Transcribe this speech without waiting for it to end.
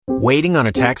Waiting on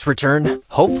a tax return?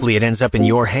 Hopefully it ends up in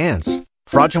your hands.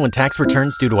 Fraudulent tax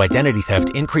returns due to identity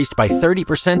theft increased by 30%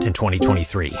 in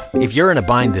 2023. If you're in a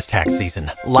bind this tax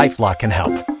season, LifeLock can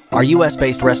help. Our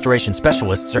U.S.-based restoration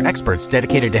specialists are experts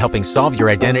dedicated to helping solve your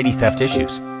identity theft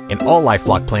issues. And all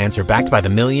LifeLock plans are backed by the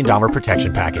 $1 Million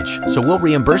Protection Package. So we'll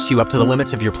reimburse you up to the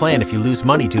limits of your plan if you lose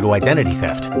money due to identity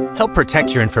theft. Help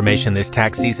protect your information this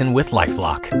tax season with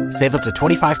LifeLock. Save up to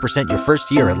 25% your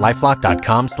first year at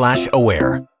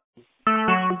LifeLock.com/aware.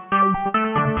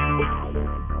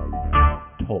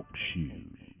 Talk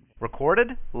shoes.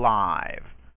 Recorded live.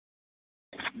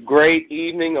 Great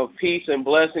evening of peace and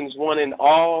blessings, one and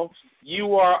all.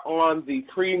 You are on the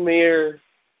premiere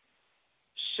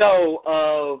show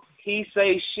of He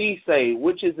Say, She Say,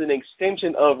 which is an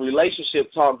extension of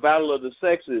Relationship Talk, Battle of the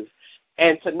Sexes.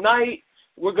 And tonight,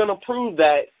 we're going to prove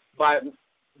that by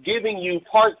giving you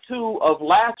part 2 of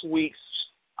last week's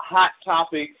hot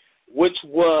topic, which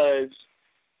was,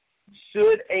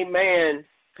 should a man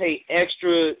pay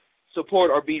extra support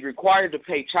or be required to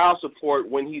pay child support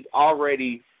when he's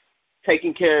already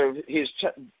taking care of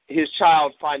his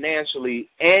child financially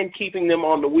and keeping them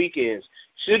on the weekends?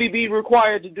 Should he be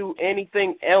required to do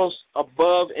anything else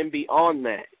above and beyond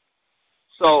that?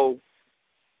 So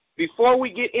before we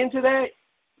get into that,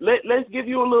 let's give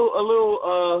you a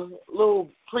little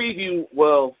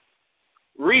preview,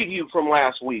 review from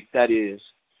last week, that is.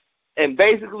 And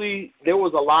basically, there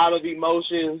was a lot of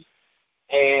emotions,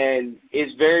 and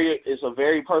it's a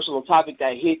very personal topic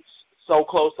that hits so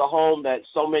close to home that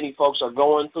so many folks are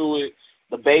going through it.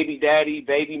 The baby daddy,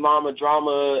 baby mama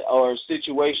drama or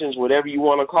situations, whatever you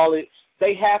want to call it,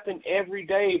 they happen every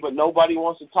day, but nobody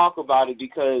wants to talk about it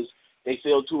because they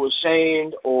feel too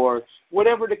ashamed or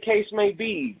whatever the case may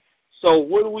be. So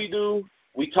what do?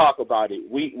 We talk about it.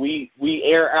 We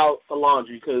air out the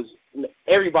laundry because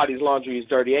everybody's laundry is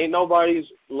dirty. Ain't nobody's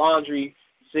laundry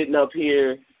sitting up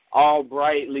here all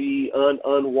brightly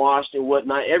unwashed and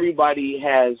whatnot. Everybody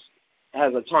has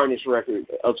a tarnished record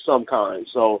of some kind.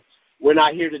 So we're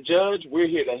not here to judge. We're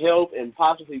here to help and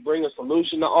possibly bring a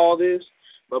solution to all this.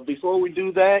 But before we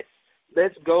do that,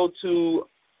 let's go to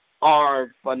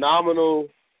our phenomenal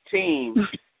team.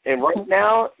 And right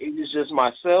now, it is just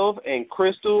myself and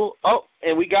Crystal. Oh,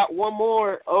 and we got one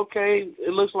more. Okay, it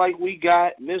looks like we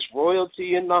got Miss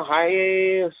Royalty in the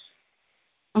house.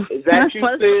 Is that you,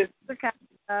 sis?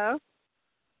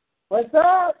 What's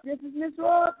up? This is Miss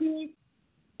Royalty.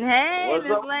 Hey,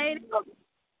 Miss Lady.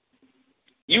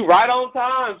 You right on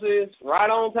time, sis. Right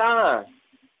on time.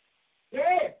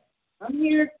 Yeah, I'm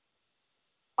here.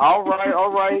 All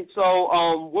right. So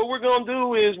what we're going to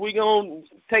do is we're going to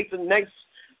take the next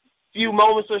few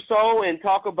moments or so and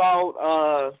talk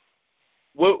about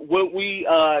what we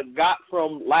got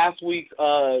from last week's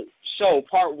show,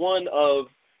 part 1 of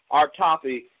our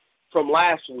topic from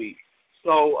last week.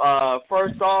 So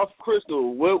first off,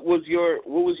 Crystal, what was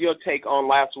your take on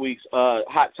last week's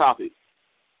hot topic?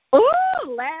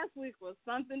 Ooh, last week was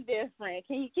something different.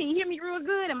 Can you hear me real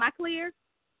good? Am I clear?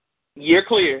 You're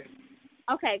clear.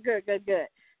 Okay, good.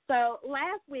 So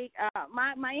last week,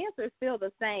 my answer is still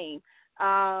the same.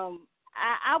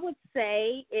 I would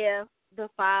say if the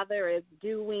father is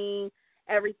doing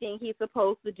everything he's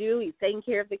supposed to do, he's taking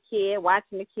care of the kid,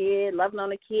 watching the kid, loving on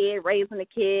the kid, raising the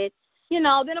kid, then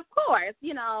of course,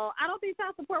 I don't think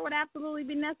child support would absolutely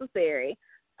be necessary.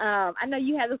 I know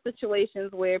you have the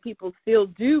situations where people still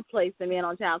do place them in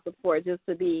on child support just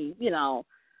to be,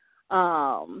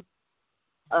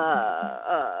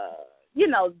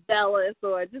 zealous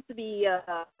or just to be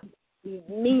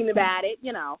mean about it,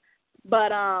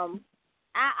 But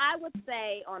I would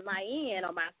say on my end,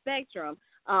 on my spectrum,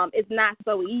 it's not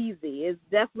so easy. It's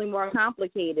definitely more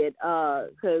complicated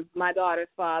because my daughter's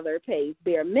father pays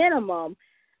bare minimum.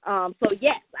 So,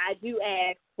 yes, I do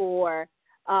ask for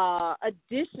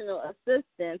additional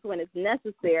assistance when it's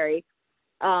necessary.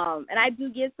 And I do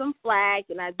get some flack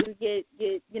and I do get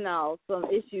some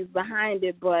issues behind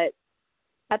it, but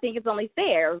I think it's only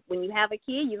fair. When you have a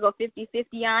kid, you go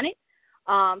 50-50 on it.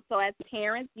 So as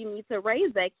parents, you need to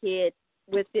raise that kid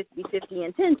with 50-50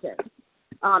 intentions.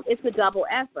 It's a double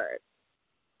effort.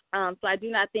 So I do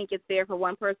not think it's fair for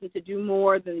one person to do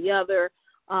more than the other.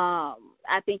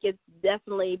 I think it's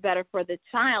definitely better for the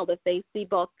child if they see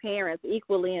both parents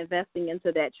equally investing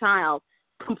into that child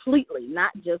completely,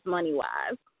 not just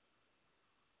money-wise.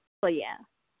 So, yeah.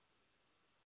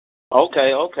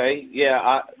 Okay.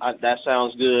 Yeah, that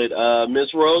sounds good.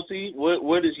 Ms. Royalty,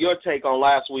 what is your take on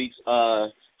last week's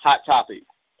hot topic?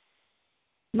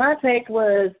 My take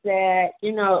was that,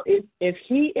 if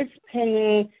he is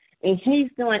paying and he's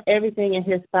doing everything in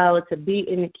his power to be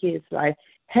in the kid's life,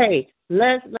 hey,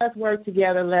 let's work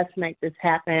together. Let's make this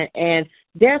happen. And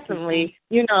definitely,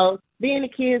 you know, be in the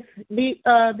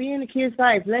kid's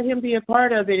life. Let him be a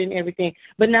part of it and everything.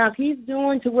 But now if he's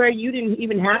doing to where you didn't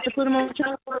even have to put him on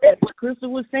child support, as what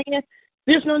Crystal was saying,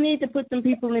 there's no need to put them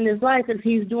people in his life if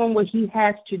he's doing what he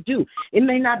has to do. It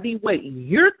may not be what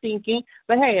you're thinking,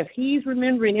 but, hey, if he's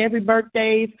remembering every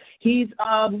birthday, he's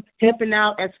helping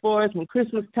out as far as when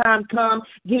Christmas time comes,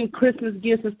 getting Christmas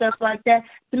gifts and stuff like that,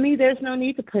 to me there's no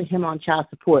need to put him on child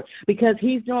support because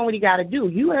he's doing what he got to do.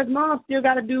 You as mom still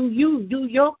got to do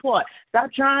your part.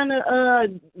 Stop trying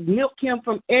to milk him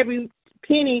from every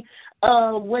penny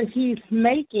what he's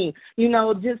making. You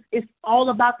know, just it's all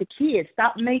about the kids.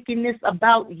 Stop making this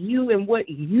about you and what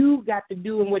you got to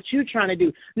do and what you're trying to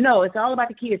do. No, it's all about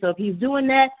the kids. So if he's doing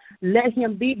that, let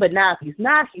him be. But now if he's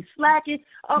not, he's slacking,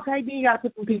 okay, then you got to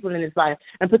put some people in his life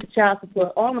and put the child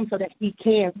support on him so that he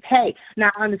can pay.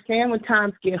 Now, I understand when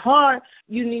times get hard,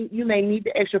 you may need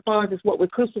the extra funds, is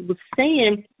what Crystal was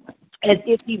saying. As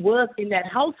if he was in that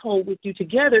household with you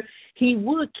together, he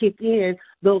would kick in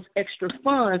those extra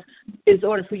funds in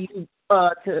order for you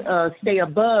to stay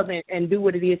above and do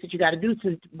what it is that you got to do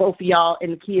so both of y'all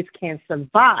and the kids can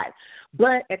survive.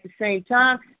 But at the same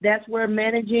time, that's where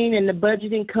managing and the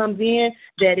budgeting comes in,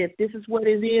 that if this is what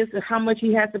it is and how much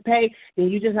he has to pay, then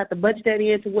you just have to budget that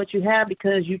into what you have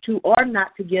because you two are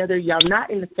not together. Y'all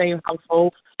not in the same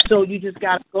household. So you just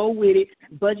got to go with it,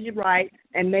 budget it right,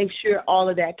 and make sure all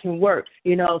of that can work.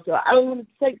 You know, so I don't want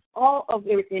to take all of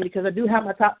everything because I do have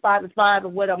my top 5 and 5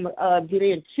 of what I'm going to get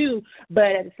into.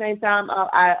 But at the same time,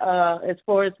 as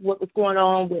far as what was going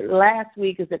on with last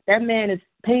week is that man is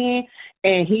paying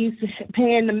and he's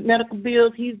paying the medical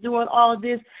bills. He's doing all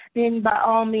this. Then by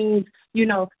all means, you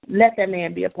know, let that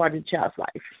man be a part of the child's life.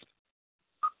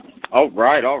 All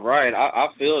right. I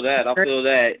feel that.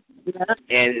 Yeah.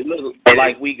 And it looks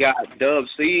like we got Dub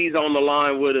C's on the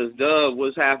line with us. Dub,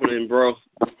 what's happening, bro?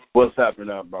 What's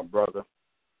happening, my brother?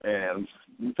 And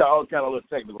it's all kind of a little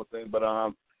technical thing, but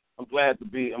I'm glad to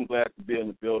be in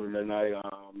the building tonight.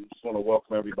 Just want to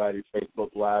welcome everybody to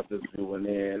Facebook Live this doing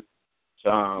in.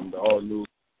 The all new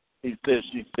He Said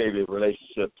She Said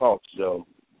Relationship Talk Show.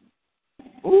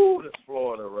 Ooh, this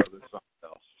Florida rather something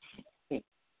else.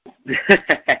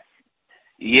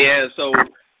 Yeah, so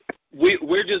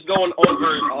we're just going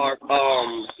over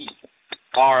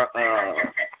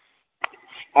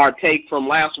our take from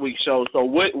last week's show. So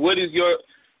what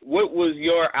was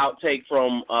your outtake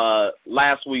from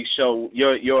last week's show?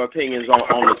 Your opinions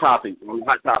on the topic,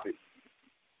 hot topic.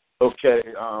 Okay,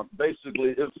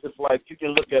 basically it's like you can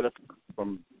look at it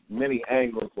from many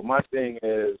angles. But my thing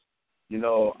is, you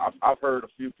know, I've heard a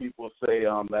few people say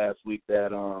last week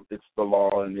that it's the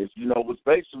law, and it's, you know, it's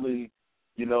basically,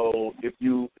 you know, if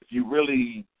you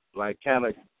really like kind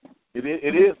of,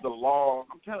 it is the law.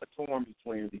 I'm kind of torn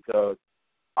between because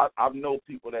I know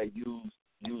people that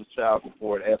use child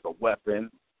support as a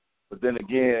weapon, but then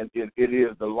again, it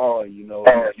is the law. You know,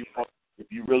 if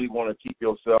you really want to keep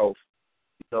yourself,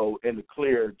 you know, in the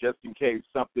clear, just in case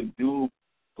something do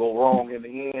go wrong in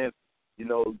the end, you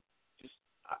know, just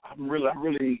I'm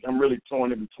really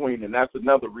torn in between, and that's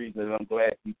another reason that I'm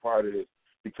glad to be part of this.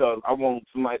 Because I want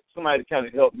somebody to kind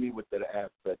of help me with that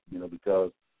aspect, you know,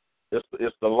 because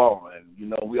it's the law. And, you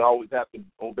know, we always have to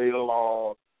obey the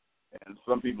law. And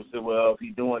some people say, well, if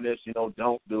you're doing this, you know,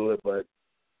 don't do it. But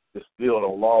it's still the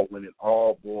law when it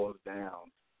all boils down.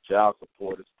 Child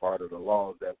support is part of the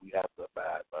laws that we have to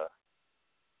abide by.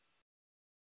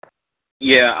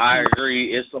 Yeah, I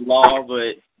agree. It's the law,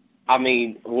 but, I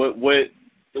mean,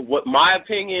 what my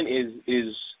opinion is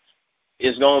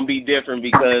going to be different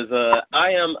because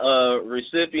I am a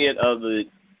recipient of the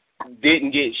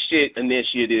Didn't Get Shit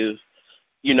initiative,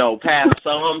 you know, passed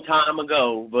some time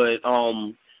ago. But,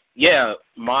 yeah,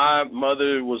 my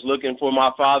mother was looking for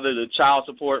my father. The child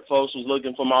support folks was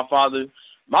looking for my father.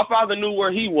 My father knew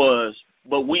where he was,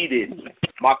 but we didn't.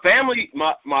 My family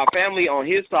on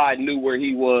his side knew where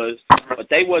he was, but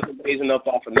they wasn't raising up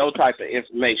off of no type of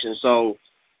information. So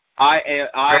I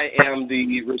am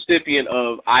the recipient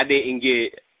of I didn't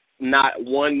get not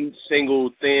one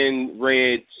single thin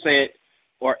red cent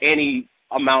or any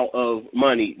amount of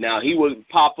money. Now, he would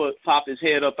pop his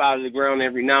head up out of the ground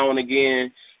every now and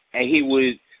again, and he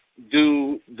would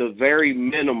do the very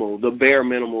minimal, the bare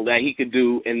minimal that he could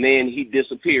do, and then he'd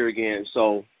disappear again.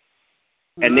 So,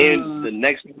 and then the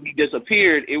next time he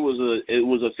disappeared, it was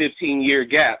a 15-year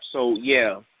gap. So,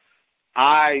 yeah,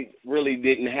 I really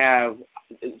didn't have –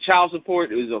 child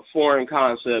support is a foreign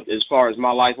concept as far as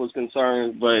my life was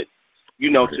concerned, but, you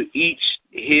know, to each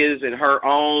his and her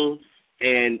own.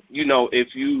 And, you know,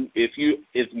 if you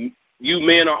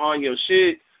men are on your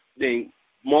shit, then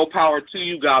more power to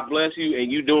you. God bless you,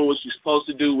 and you doing what you're supposed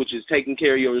to do, which is taking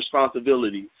care of your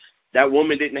responsibility. That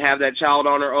woman didn't have that child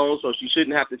on her own, so she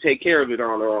shouldn't have to take care of it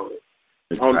on her own.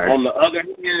 On the other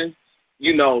hand,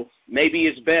 you know, maybe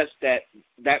it's best that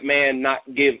that man not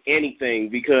give anything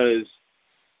because,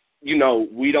 you know,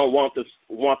 we don't want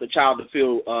the child to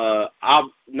feel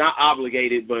not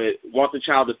obligated, but want the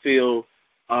child to feel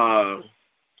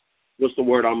what's the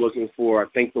word I'm looking for? I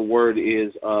think the word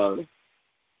is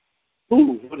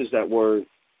what is that word?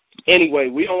 Anyway,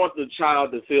 we don't want the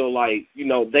child to feel like, you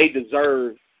know, they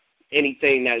deserve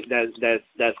anything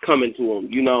that's coming to them,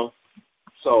 you know.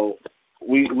 So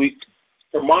we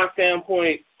from my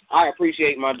standpoint, I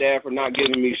appreciate my dad for not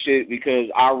giving me shit because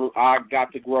I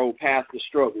got to grow past the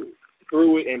struggle,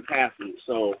 through it and past it.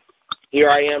 So here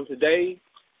I am today,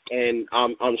 and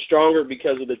I'm stronger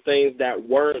because of the things that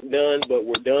weren't done but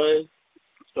were done.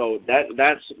 So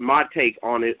that's my take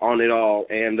on it all,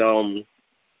 and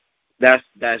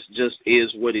that's just is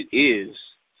what it is.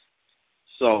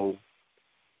 So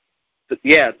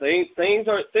yeah, things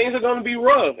are going to be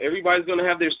rough. Everybody's going to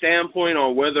have their standpoint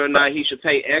on whether or not he should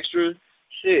pay extra.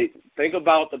 Shit, think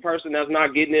about the person that's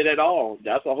not getting it at all.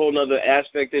 That's a whole other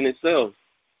aspect in itself.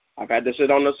 I've had to sit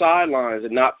on the sidelines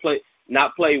and not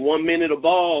play 1 minute of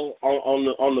ball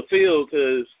on the field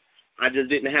because I just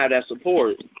didn't have that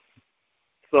support.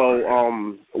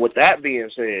 So with that being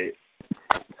said,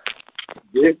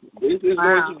 this is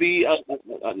going to be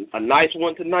a nice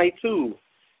one tonight too.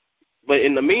 But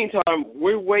in the meantime,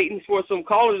 we're waiting for some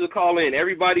callers to call in.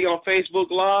 Everybody on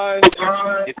Facebook Live,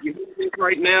 if you hear this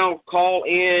right now, call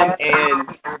in and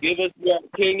give us your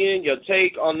opinion, your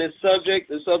take on this subject.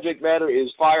 The subject matter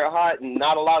is fire hot, and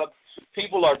not a lot of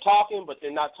people are talking, but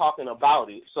they're not talking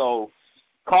about it. So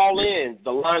call in.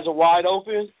 The lines are wide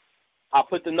open. I'll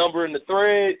put the number in the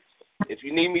thread. If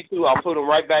you need me to, I'll put them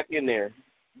right back in there.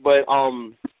 But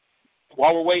while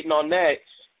we're waiting on that,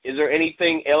 is there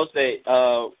anything else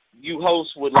that you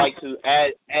hosts would like to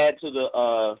add to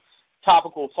the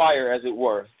topical fire, as it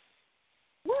were?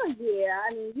 Well, yeah,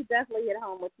 I mean, you definitely hit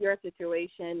home with your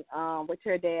situation, with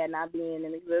your dad not being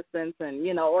in existence, and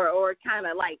you know, or kind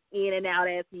of like in and out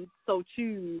as he so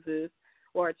chooses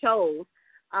or chose.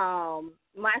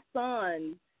 My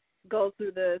son goes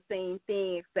through the same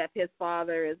thing, except his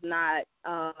father is not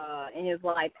in his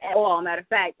life at all. Matter of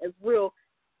fact, it's real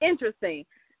interesting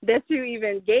that you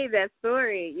even gave that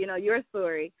story, you know, your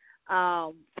story.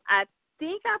 I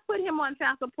think I put him on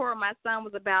child support when my son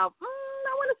was about,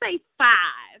 I want to say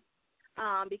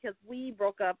 5, because we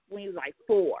broke up when he was like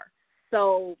 4.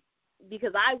 So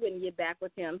because I wouldn't get back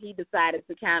with him, he decided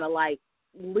to kind of like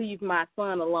leave my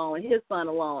son alone, his son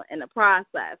alone in the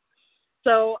process.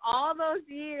 So all those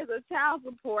years of child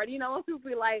support, you know, people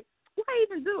be like, why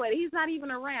even do it? He's not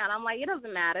even around. I'm like, it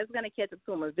doesn't matter. It's going to catch up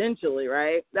to him eventually,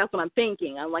 right? That's what I'm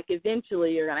thinking. I'm like,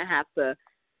 eventually you're going to have to,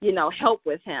 you know, help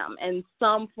with him in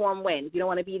some form way. If you don't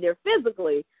want to be there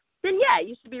physically, then, yeah,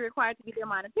 you should be required to be there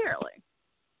monetarily.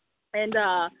 And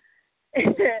I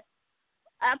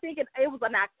think it was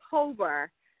in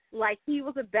October, like he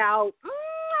was about,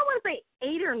 I want to say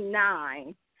 8 or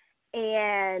 9,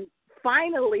 and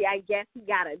finally, I guess he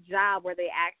got a job where they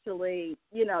actually,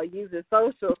 you know, use his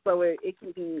social so it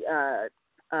can be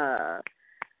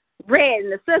read in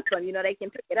the system. You know, they can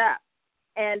pick it up.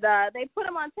 And they put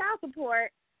him on child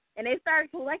support, and they started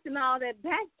collecting all that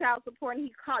back child support. And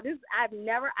he called this. I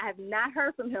have not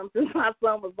heard from him since my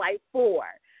son was like 4,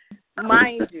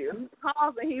 mind you. He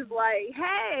calls and he's like,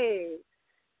 "Hey,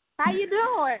 how you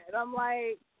doing?" And I'm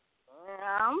like,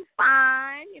 I'm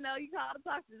fine. You know, you call to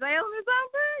talk to Jalen or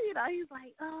something. You know, he's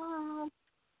like,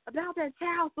 about that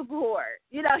child support.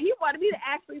 You know, he wanted me to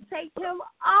actually take him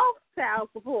off child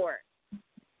support.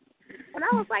 And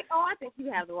I was like, I think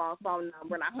you have the wrong phone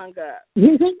number, and I hung up.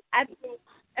 I think,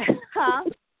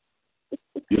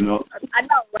 You know. I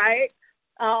know, right?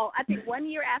 I think 1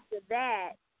 year after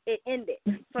that, it ended.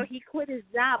 So he quit his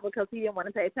job because he didn't want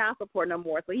to pay child support no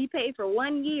more. So he paid for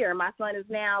 1 year. My son is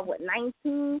now,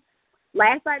 19?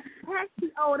 Last I checked, he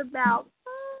owed about,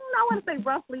 I want to say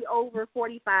roughly over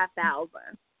 $45,000.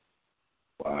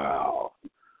 Wow.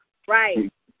 Right.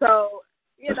 So,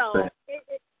 you know,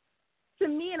 to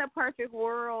me, in a perfect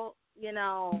world, you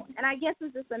know, and I guess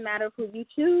it's just a matter of who you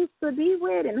choose to be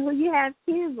with and who you have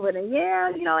kids with. And, yeah,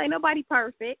 you know, ain't nobody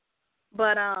perfect.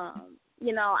 But,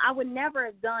 you know, I would never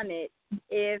have done it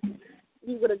if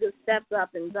he would have just stepped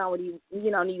up and done what he,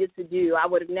 you know, needed to do. I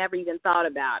would have never even thought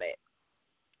about it.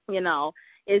 You know,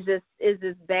 it's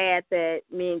just bad that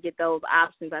men get those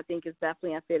options. I think it's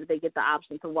definitely unfair that they get the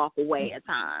option to walk away at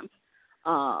times,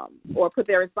 or put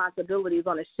their responsibilities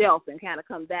on a shelf and kind of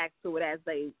come back to it as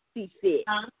they see fit.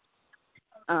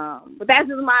 But that's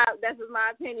just my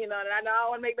opinion on it. I know I don't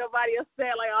want to make nobody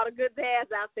upset, like all the good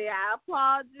dads out there. I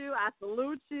applaud you. I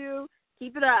salute you.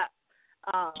 Keep it up.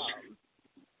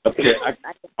 Okay,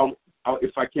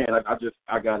 if I can,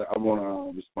 I want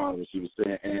to respond to what she was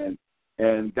saying,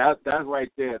 and that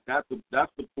right there, that's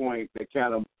the point that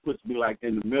kind of puts me like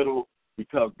in the middle,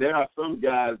 because there are some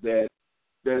guys that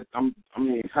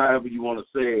however you want to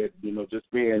say it,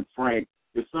 just being frank,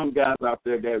 there's some guys out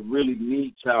there that really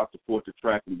need child support to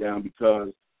track them down,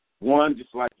 because one,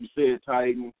 just like you said,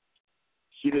 Titan,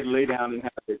 she didn't lay down and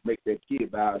have to make that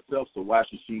kid by herself, so why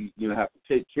should she, have to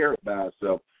take care of it by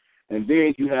herself? And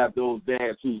then you have those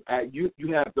dads who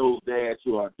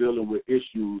are dealing with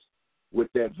issues with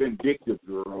that vindictive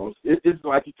girls. It's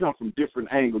like you come from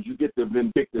different angles. You get the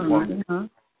vindictive woman.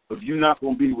 If you're not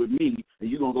going to be with me and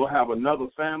you're going to go have another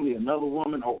family, another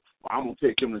woman, I'm going to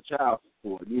take them to child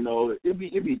support.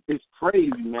 It's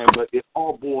crazy, man, but it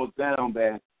all boils down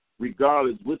that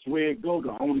regardless which way it goes,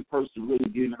 the only person really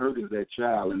getting hurt is that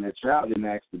child, and that child didn't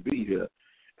ask to be here.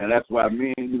 And that's why,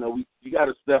 men, you got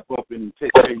to step up and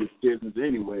take care of your business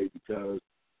anyway, because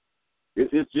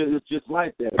it's just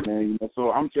like that, man.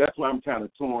 So that's why I'm kind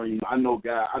of torn. I know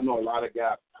a lot of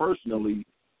guys personally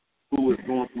who is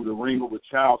going through the ringer with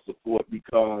child support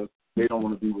because they don't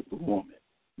want to be with the woman.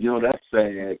 That's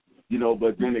sad.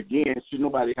 But then again, should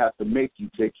nobody have to make you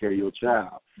take care of your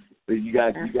child? But you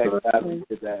got guys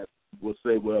that will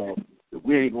say, well, if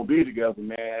we ain't gonna be together,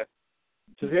 man,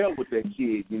 to hell with that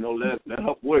kid. Let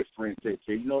her boyfriend take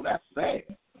care. That's sad.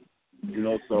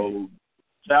 So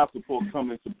child support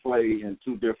come into play in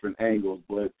two different angles,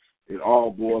 but it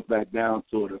all boils back down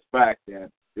to the fact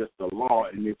that it's the law,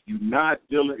 and if you're not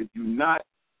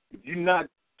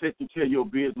taking care of your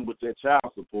business with that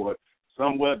child support,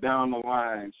 somewhere down the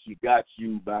line she got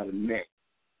you by the neck,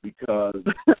 because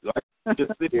like I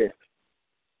just said,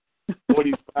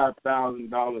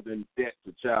 $45,000 in debt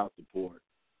to child support.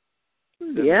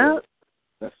 Yeah,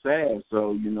 that's sad.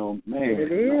 So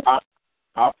man, I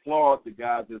applaud the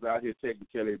guys that's out here taking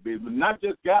care of their business, but not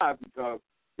just guys, because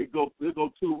it go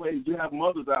two ways. You have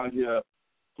mothers out here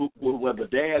where the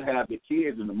dad have the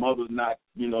kids and the mother's not,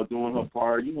 doing her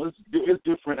part. It's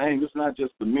different angles. It's not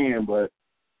just the men, but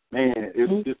man,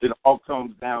 it all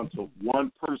comes down to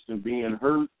one person being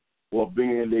hurt or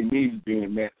their needs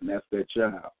being met, and that's their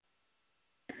child.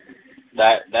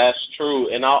 That's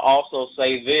true, and I'll also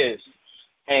say this,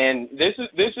 and this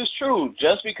is true.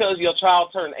 Just because your child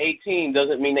turned 18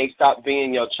 doesn't mean they stop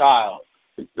being your child.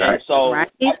 Exactly. And so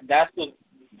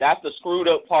that's the screwed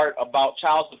up part about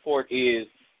child support is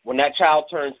when that child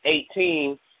turns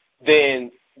 18,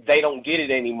 then they don't get it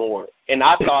anymore. And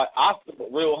I thought I was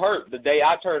real hurt the day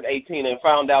I turned 18 and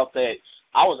found out that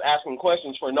I was asking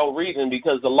questions for no reason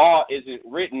because the law isn't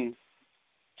written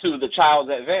to the child's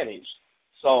advantage.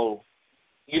 So,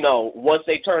 once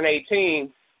they turn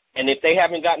 18, and if they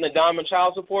haven't gotten a dime in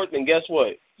child support, then guess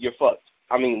what? You're fucked.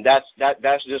 I mean, that's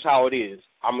just how it is.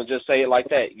 I'm going to just say it like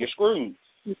that. You're screwed.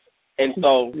 And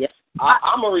so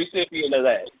I'm a recipient of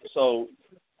that. So,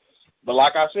 but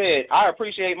like I said, I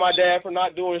appreciate my dad for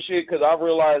not doing shit because I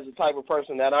realize the type of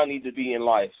person that I need to be in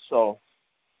life. So,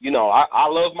 I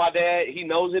love my dad. He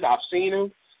knows it. I've seen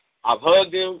him. I've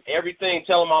hugged him, everything,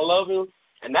 tell him I love him.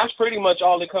 And that's pretty much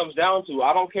all it comes down to.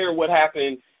 I don't care what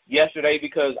happened yesterday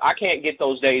because I can't get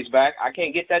those days back. I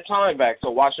can't get that time back, so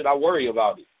why should I worry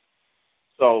about it?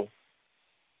 So,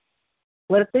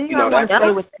 well, the thing I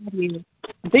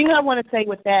want to say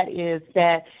with that is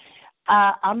that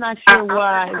I'm not sure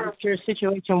why it's your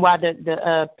situation why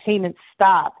the payments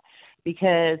stopped,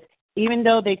 because even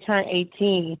though they turned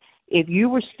 18, if you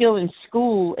were still in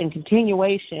school in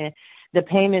continuation, the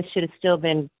payments should have still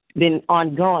been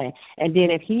ongoing. And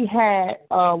then if he had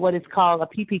what is called a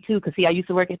PP2, because I used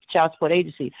to work at the child support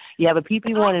agency. You have a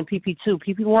PP1 and PP2.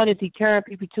 PP1 is he current,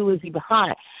 PP2 is he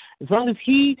behind. As long as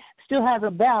he still has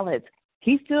a balance,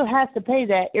 he still has to pay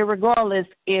that, irregardless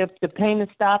if the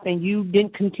payment stopped and you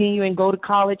didn't continue and go to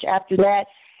college after that.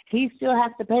 He still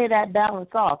has to pay that balance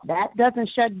off. That doesn't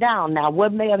shut down. Now,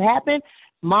 what may have happened?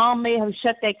 Mom may have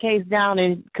shut that case down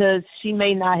because she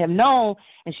may not have known,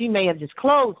 and she may have just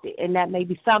closed it, and that may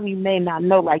be something you may not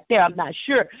know right there. I'm not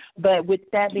sure. But with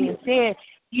that being said,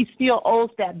 he still owes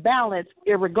that balance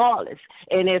irregardless.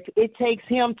 And if it takes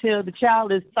him till the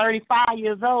child is 35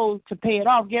 years old to pay it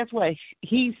off, guess what?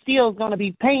 He's still going to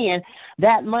be paying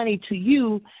that money to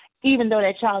you, even though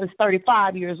that child is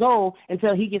 35 years old,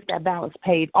 until he gets that balance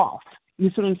paid off. You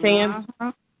see what I'm saying?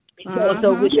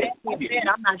 So with that being said,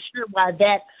 I'm not sure why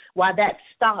that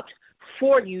stopped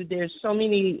for you. There's so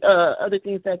many other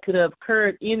things that could have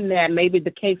occurred in that. Maybe the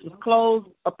case was closed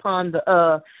upon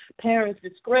the parents'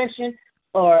 discretion.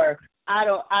 or I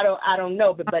don't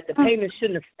know, but the payment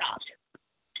shouldn't have stopped.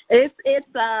 It's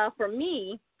for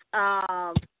me,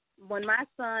 when my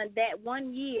son, that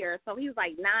 1 year, so he was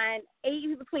like 8, he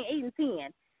was between 8 and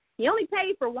 10. He only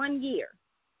paid for 1 year.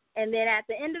 And then at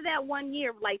the end of that 1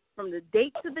 year, like from the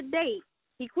date to the date,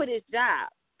 he quit his job.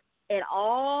 And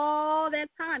all that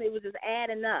time, it was just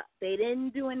adding up. They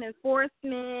didn't do an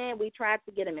enforcement. We tried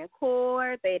to get him in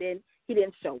court. He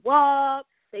didn't show up.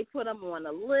 They put him on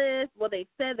a list. Well, they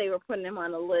said they were putting him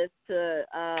on a list to,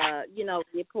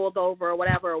 get pulled over or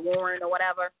whatever, a warrant or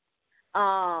whatever.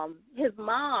 His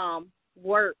mom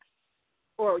works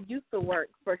or used to work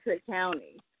for Cook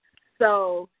County.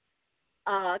 So,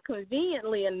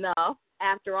 conveniently enough,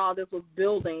 after all this was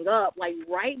building up, like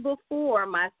right before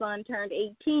my son turned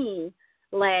 18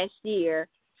 last year,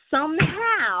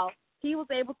 somehow he was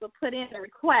able to put in a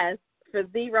request for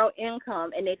zero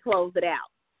income, and they closed it out.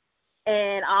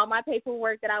 And all my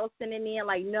paperwork that I was sending in,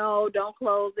 like, no, don't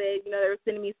close it. They were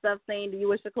sending me stuff saying, do you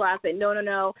wish to close? I said,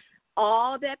 no.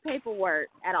 All that paperwork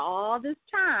at all this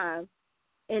time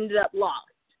ended up lost.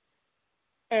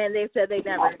 And they said they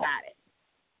never got it.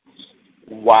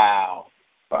 Wow.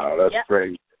 Wow, that's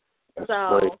crazy. That's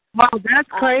crazy. Wow, that's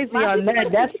crazy on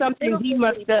that. That's something he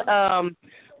must have,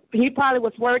 he probably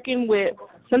was working with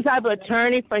some type of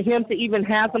attorney for him to even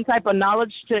have some type of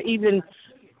knowledge to even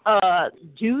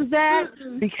do that,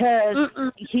 because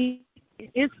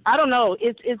I don't know,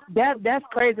 that's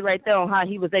crazy right there on how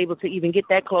he was able to even get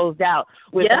that closed out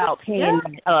without paying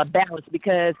balance,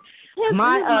 because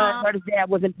my daughter's dad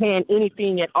wasn't paying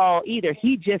anything at all either.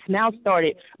 He just now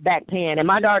started back paying, and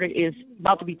my daughter is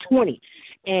about to be 20,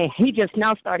 and he just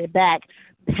now started back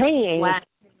paying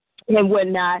and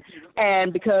whatnot.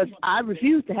 And because I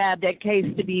refused to have that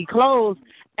case to be closed,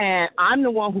 and I'm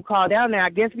the one who called down there, I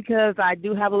guess because I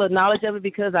do have a little knowledge of it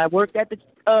because I worked at the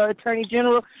Attorney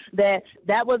General, that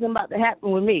wasn't about to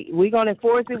happen with me. We're going to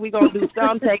enforce it. We're going to do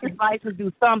some, take advice and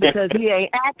do some, because he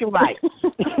ain't acting right.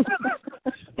 Something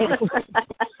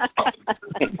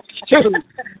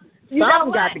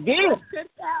got to give.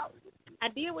 I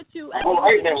did what you. I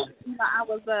was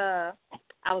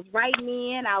writing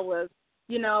in. I was,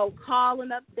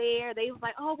 calling up there. They was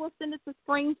like, oh, we'll send it to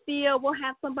Springfield. We'll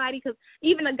have somebody, because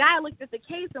even a guy looked at the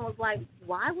case and was like,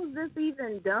 why was this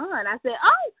even done? I said,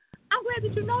 oh, I'm glad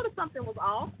that you noticed something was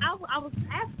off. I was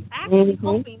actually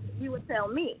hoping you would tell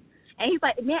me. And he's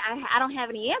like, man, I don't have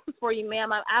any answers for you,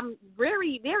 ma'am. I'm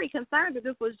very, very concerned that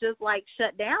this was just like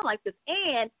shut down like this.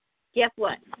 And guess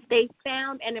what? They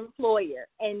found an employer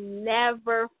and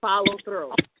never followed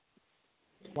through.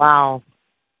 Wow.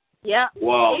 Yep.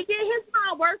 Wow. His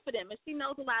mom works for them, and she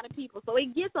knows a lot of people. So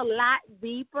it gets a lot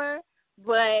deeper,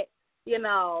 but,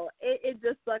 it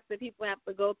just sucks that people have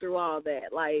to go through all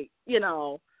that. Like,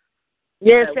 Yeah,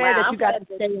 it's sad that you got to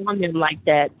stay on them like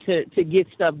that to get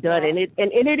stuff done, and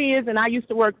it is. And I used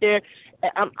to work there.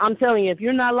 I'm telling you, if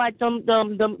you're not like them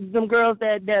girls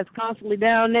that's constantly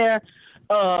down there,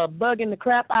 bugging the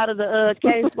crap out of the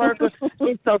caseworker,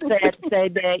 it's so sad to say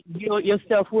that your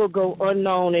stuff will go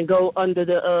unknown and go under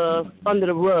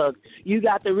the rug. You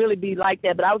got to really be like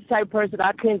that. But I was the type of person,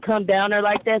 I couldn't come down there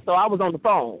like that, so I was on the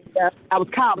phone. Yep. I was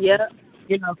calling. Yep.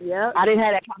 I didn't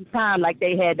have that kind of time like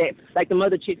they had that, like the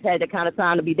other chicks had that kind of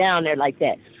time to be down there like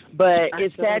that. But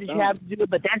it's sad that you have to do it.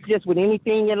 But that's just with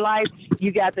anything in life.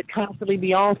 You got to constantly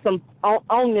be on them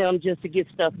just to get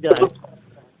stuff done.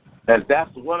 And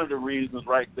that's one of the reasons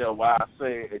right there why I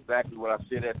say exactly what I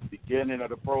said at the beginning of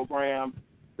the program,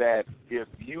 that if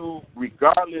you,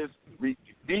 regardless,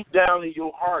 deep down in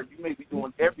your heart, you may be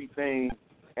doing everything,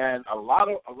 and a lot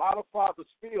of fathers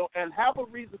feel and have a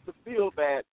reason to feel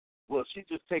that, well, she's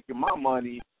just taking my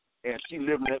money and she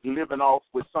living off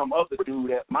with some other dude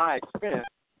at my expense,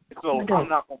 so I'm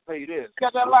not going to pay this.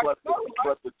 But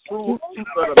the truth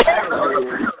of the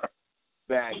matter is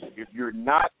that if you're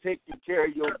not taking care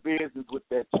of your business with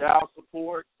that child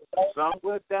support,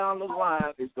 somewhere down the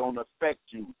line it's going to affect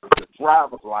you. The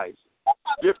driver's license,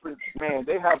 different, man,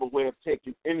 they have a way of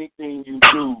taking anything you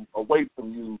do away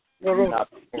from you.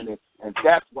 And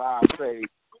that's why I say,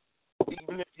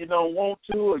 even if you don't want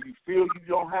to, or you feel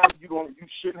you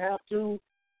shouldn't have to,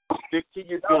 stick to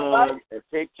your guns and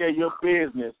take care of your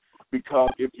business,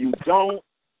 because if you don't,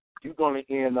 you're going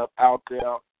to end up out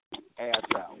there ass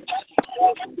out.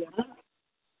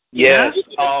 Yes.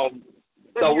 So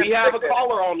we have a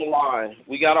caller on the line.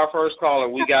 We got our first caller.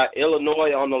 We got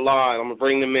Illinois on the line. I'm going to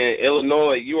bring them in.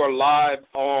 Illinois, you are live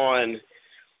on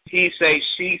He Say,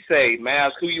 She Say. May I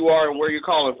ask who you are and where you're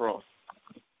calling from?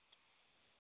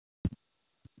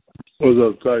 What's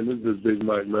up, Titan? This is Big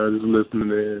Mike, man. Just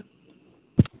listening in.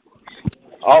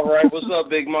 All right. What's up,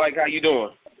 Big Mike? How you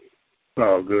doing?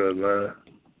 Oh, good, man.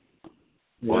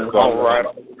 Yeah, all right.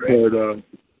 Heard,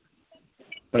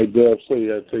 like Deb said, you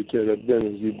got to take care of that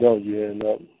business. You don't, you end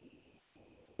up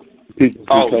people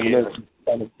coming in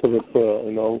trying to put up,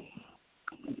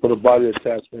 put a body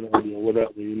attachment on you or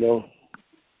whatever,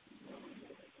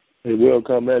 They will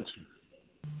come at you.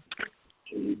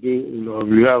 So you do, if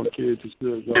you have a kid, you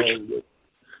still go ahead and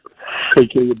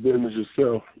take care of your business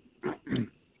yourself.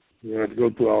 You have to go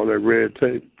through all that red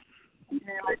tape.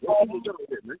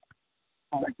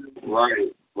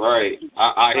 Right.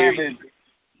 I hear you.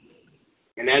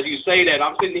 And as you say that,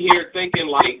 I'm sitting here thinking,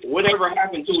 like, whatever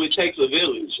happened to It Takes a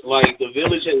Village? Like, the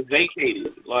village has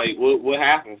vacated. Like, what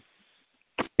happened?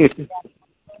 That's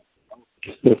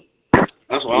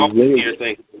what I'm sitting here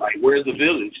thinking. Like, where's the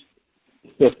village?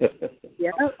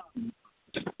 Yeah.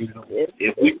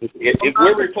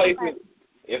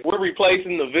 If we're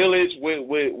replacing the village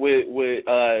with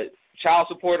child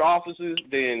support officers,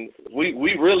 then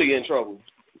we really in trouble.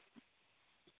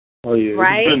 Oh yeah,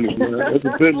 right? It's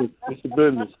a business. It's a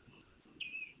business.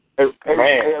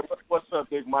 Hey, what's up,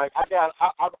 Big Mike? I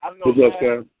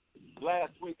know.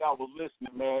 Last week I was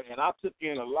listening, man, and I took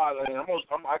in a lot of. And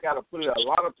I gotta put it. A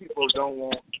lot of people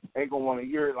ain't gonna want to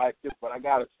hear it like this, but I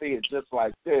gotta say it just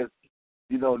like this.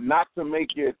 Not to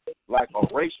make it like a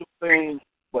racial thing,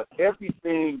 but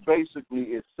everything basically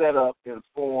is set up in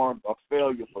form of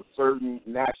failure for certain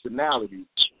nationalities.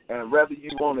 And whether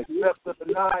you want to accept it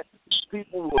or not,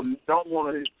 people don't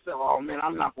want to say, "Oh man,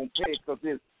 I'm not gonna pay," because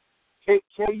it's take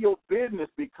care of your business,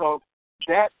 because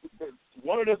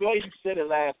one of the ladies said it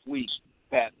last week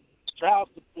that child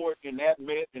support in that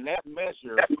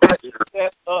measure is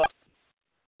set up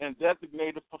and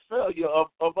designated for failure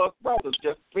of us brothers.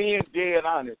 Just being dead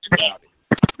honest about it,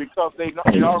 because they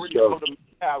already know the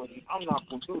mentality. I'm not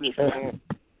gonna do this, man.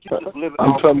 You just living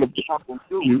I'm off. telling Not gonna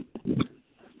do it.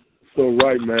 So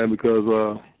right, man, because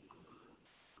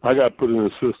I got put in a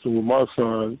system with my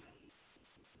son,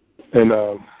 and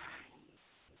I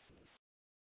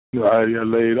got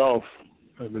laid off.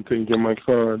 I've been taking care of my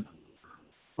son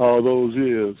all those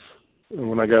years, and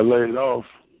when I got laid off,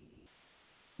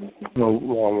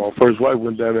 my first wife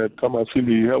went down there talking about she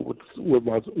needed help with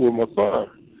my son.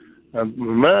 And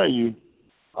remind you,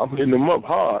 I'm hitting him up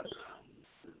hard.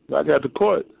 I got to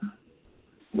court.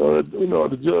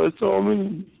 The judge told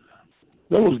me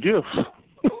that was gifts.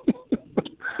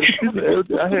 He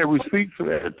said, I had receipts and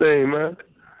everything, man.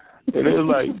 And it was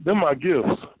like, they're my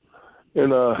gifts.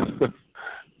 And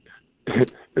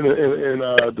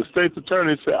the state's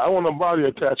attorney said, I want a body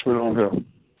attachment on him.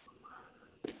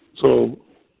 So,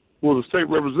 the state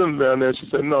representative down there, she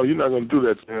said, no, you're not going to do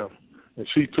that to him. And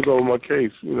she took over my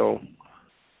case, and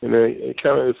it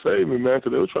kind of saved me, man,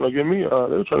 because they were trying to get me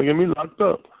locked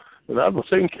up. And I was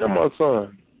taking care of my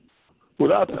son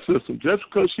without the system, just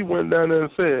because she went down there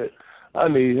and said, I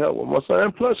need help with my son.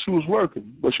 And plus, she was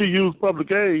working, but she used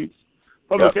public aid.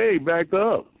 Public aid backed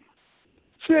her up.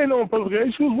 She ain't on public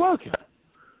aid. She was working.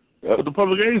 But the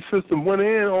public aid system went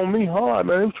in on me hard,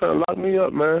 man. They was trying to lock me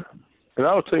up, man. And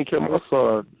I was taking care of my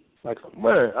son. Like,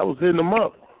 man, I was hitting him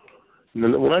up. And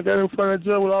then when I got in front of the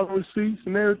judge with all the receipts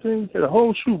and everything, he had a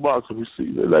whole shoebox of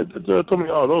receipts. Like, the judge told me,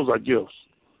 oh, those are gifts.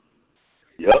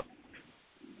 Yep.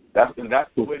 That's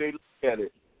the way they look at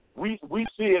it. We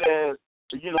see it as,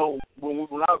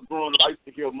 when I was growing up, I used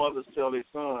to hear mothers tell their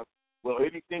sons, well,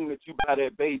 anything that you buy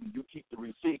that baby, you keep the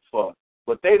receipts for.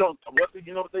 But they don't, what they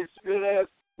see it as?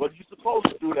 Well, you're supposed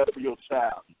to do that for your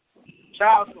child.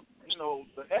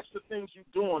 The extra things you're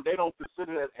doing, they don't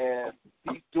consider it as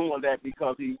he's doing that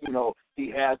because he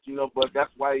has, but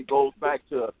that's why it goes back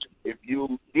to, if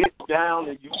you get down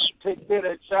and you take care of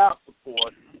that child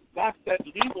support, that's that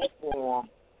legal form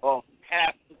of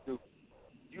have to do.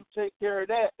 You take care of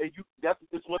that, and that's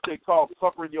what they call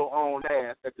covering your own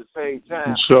ass at the same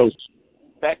time. So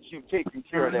that you taking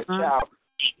care of that child.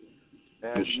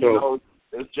 And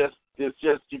it's just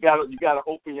you gotta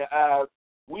open your eyes.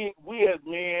 We as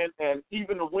men, and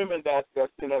even the women that's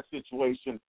in that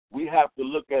situation, we have to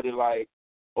look at it like,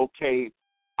 okay,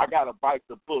 I gotta bite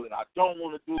the bullet. I don't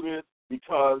want to do this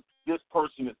because this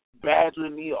person is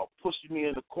badgering me or pushing me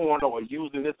in the corner or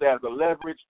using this as a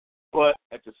leverage. But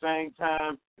at the same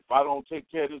time, if I don't take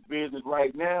care of this business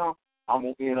right now, I'm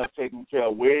gonna end up taking care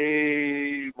of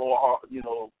way more.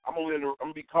 I'm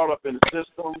gonna be caught up in the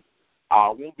system. I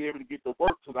won't be able to get to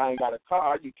work because I ain't got a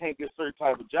car. You can't get certain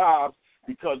type of jobs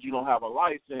because you don't have a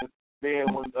license.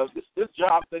 Then when this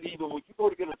job that even when you go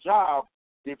to get a job,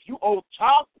 if you owe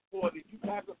child support, if you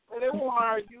have to pay, they won't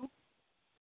hire you.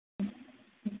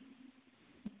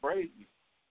 Crazy.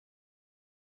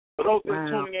 For those that are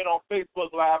tuning in on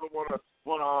Facebook Live, I want to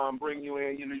want to bring you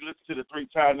in. You listen to the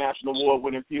 3-time National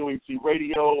Award-winning P.O.E.T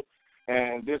Radio,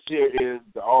 and this here is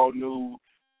the all-new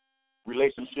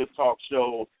relationship talk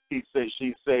show, He Say,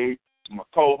 She Say. My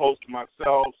co-host,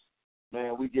 myself,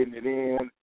 man, we getting it in.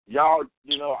 Y'all,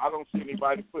 I don't see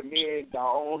anybody putting in.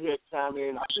 Y'all on here chime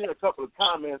in. I've seen a couple of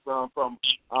comments from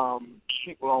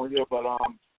people on here, but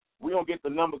we don't get the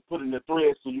numbers put in the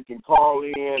thread so you can call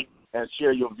in and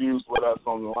share your views with us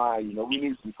on the line. We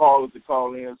need some callers to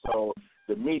call in. So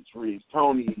Demetrius,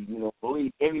 Tony,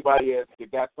 Malik, anybody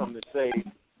that got something to say,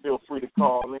 feel free to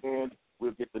call in.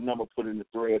 We'll get the number put in the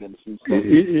thread and see stuff.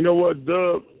 You know what,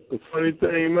 Doug? The funny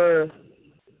thing, man,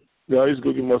 I used to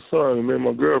go get my son, and me and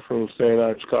my girlfriend was staying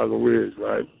out in Chicago Ridge,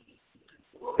 right?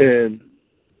 And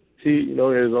he, had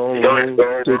his own room.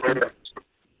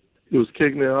 He was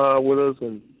kicking it hard with us,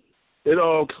 and it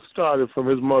all started from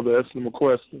his mother asking him a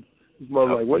question. His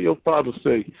mother like, what your father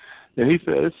say? And he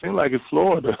said, it seemed like it's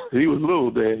Florida. He was little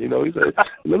then, He said,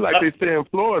 it looked like they stay in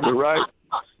Florida, right?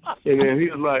 And then he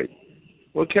was like,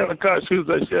 what kind of car? She was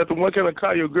like, she asked him, what kind of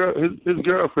car his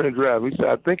girlfriend drive? He said,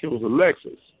 I think it was a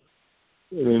Lexus.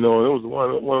 And, it was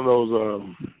one of those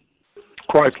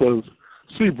Chrysler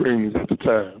Seabrings at the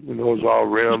time. It was all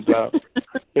rammed out.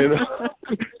 And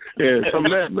from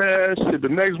that, man, shit, the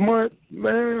next month,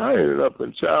 man, I ended up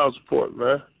in child support,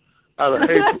 man. Out of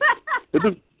hate. It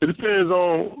depends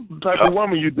on the type of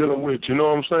woman you're dealing with, you know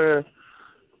what I'm saying?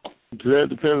 That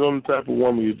depends on the type of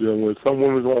woman you're dealing with. Some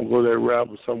women won't go that route,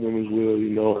 but some women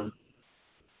will,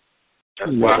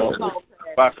 Unfortunately.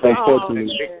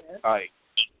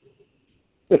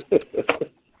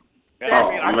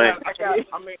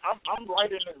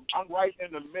 I'm right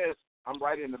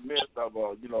in the midst of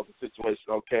the situation.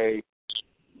 Okay,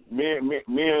 me and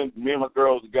my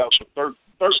girls together for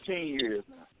 13 years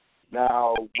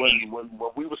now. When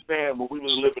we were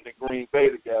living in Green Bay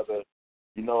together,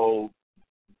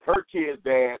 her kid's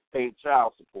dad paid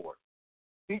child support.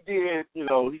 He did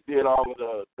all of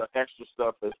the extra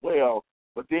stuff as well.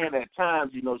 But then at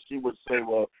times, she would say,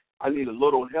 well, I need a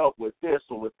little help with this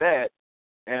or with that.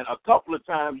 And a couple of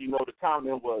times, the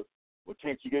comment was, well,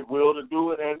 can't you get Will to do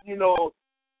it? And,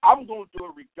 I'm going to do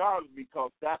it regardless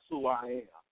because that's who I am.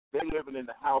 They're living in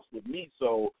the house with me.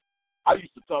 So I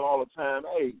used to tell all the time,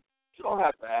 hey, you don't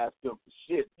have to ask them for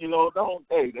shit. The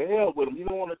hell with them. You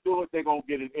don't want to do it, they're going to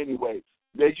get it anyway.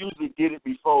 They usually get it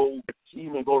before she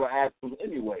even go to ask them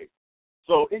anyway.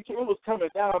 So it was coming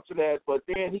down to that, but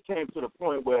then he came to the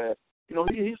point where, he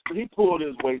pulled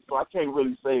his weight, so I can't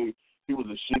really say he was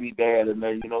a shitty dad, and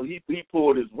then, he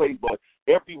pulled his weight, but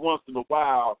every once in a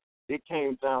while, it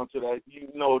came down to that,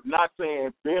 not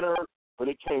saying bitter, but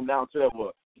it came down to that,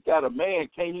 well, you got a man,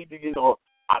 can't he,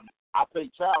 I pay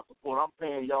child support, I'm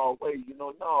paying y'all way,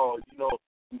 no,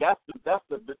 that's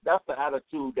the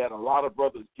attitude that a lot of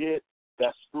brothers get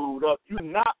that's screwed up. You're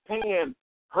not paying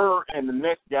her and the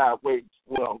next guy wage.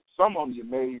 Well, some of them you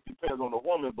may, depends on the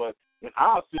woman, but in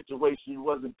our situation, you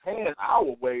wasn't paying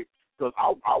our wage because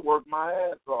I worked my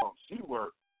ass off. She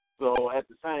worked. So at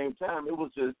the same time,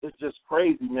 it's just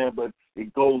crazy, man. But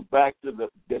it goes back to the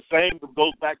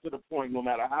point. No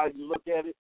matter how you look at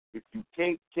it, if you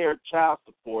take care of child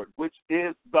support, which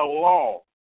is the law,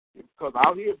 because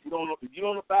out here, if you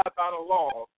don't abide by the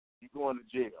law, you're going to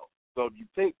jail. So if you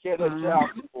take care of that child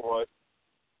support,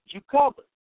 you cover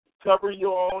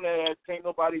your own ass. Can't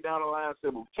nobody down the line say,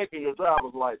 well, taking your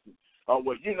driver's license. Oh,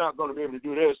 well, you're not going to be able to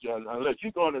do this unless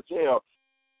you're going to jail.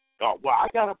 Oh, well, I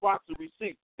got a box of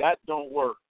receipts. That don't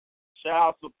work.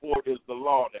 Child support is the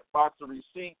law. That box of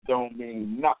receipts don't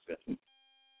mean nothing.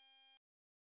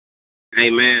 Hey,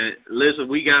 man, listen,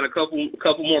 we got a couple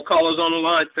more callers on the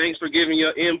line. Thanks for giving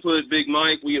your input, Big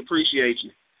Mike. We appreciate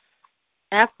you.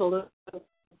 Absolutely.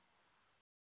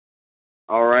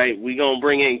 All right, we're going to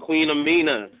bring in Queen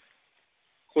Amina.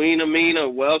 Queen Amina,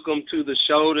 welcome to the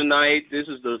show tonight. This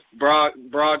is the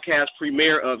broadcast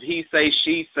premiere of He Say,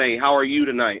 She Say. How are you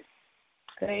tonight?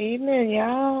 Good evening,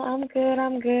 y'all. I'm good.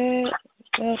 A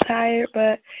little tired,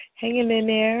 but hanging in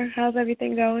there. How's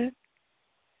everything going?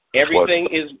 Everything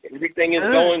is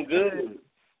going good.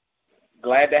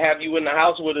 Glad to have you in the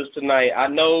house with us tonight. I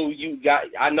know you got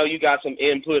some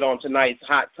input on tonight's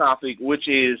hot topic, which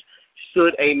is,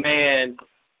 should a man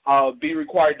be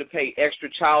required to pay extra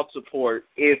child support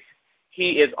if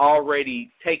he is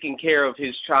already taking care of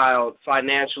his child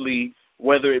financially,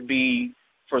 whether it be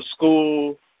for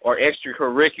school or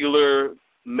extracurricular,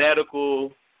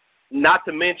 medical, not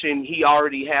to mention he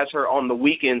already has her on the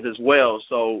weekends as well.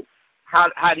 So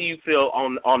how do you feel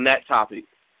on that topic?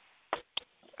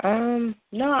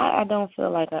 No, I don't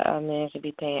feel like a man should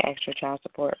be paying extra child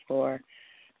support for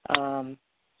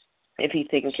if he's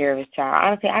taking care of his child.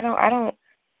 Honestly, I don't,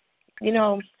 you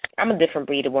know, I'm a different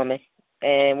breed of woman,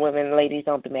 and women, ladies,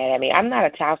 don't be mad at me. I'm not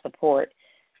a child support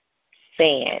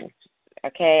fan,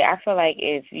 okay? I feel like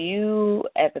if you,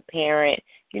 as a parent,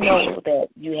 you know that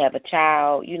you have a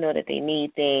child, you know that they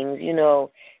need things, you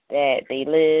know that they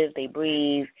live, they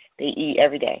breathe, they eat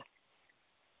every day.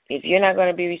 If you're not going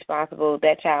to be responsible,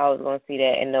 that child is going to see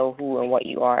that and know who and what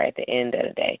you are at the end of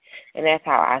the day. And that's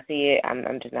how I see it.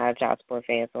 I'm just not a child support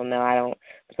fan, so no, I don't.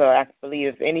 So I believe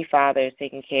if any father is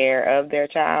taking care of their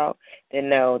child, then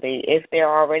no, if they're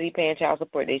already paying child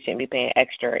support, they shouldn't be paying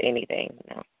extra or anything.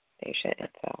 No, they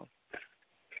shouldn't. So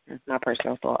that's my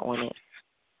personal thought on it.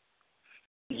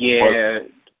 Yeah.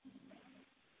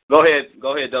 Go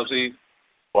ahead, W.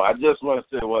 Well, I just want to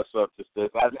say what's up to sis.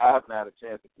 I haven't had a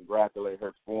chance to congratulate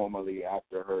her formally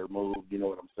after her move. You know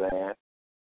what I'm saying?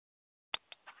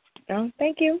 Oh,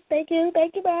 thank you,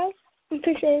 boss.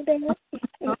 Appreciate that.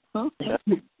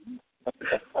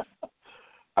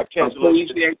 I can't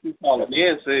believe you calling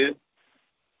in, sis.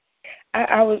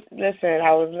 I was I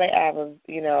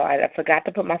forgot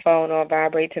to put my phone on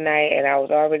vibrate tonight, and I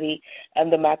was already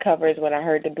under my covers when I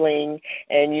heard the bling,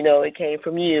 and it came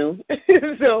from you.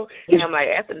 So and I'm like,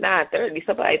 after 9:30,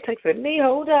 somebody texted me,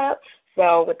 hold up.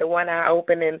 So with the one eye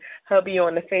open and hubby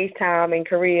on the FaceTime in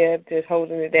Korea, just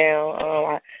holding it down,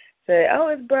 I said, oh,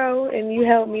 it's bro, and you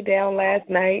held me down last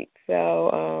night,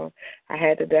 so I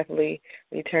had to definitely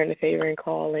return the favor and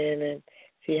call in and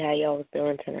see how y'all was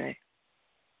doing tonight.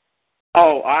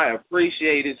 Oh, I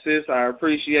appreciate it, sis. I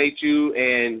appreciate you.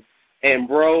 And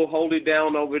bro, hold it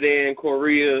down over there in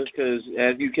Korea, because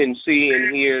as you can see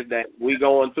and hear that we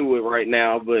going through it right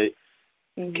now, but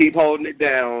keep holding it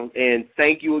down. And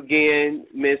thank you again,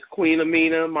 Miss Queen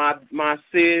Amina, my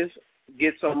sis.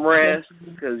 Get some rest,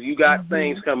 because you got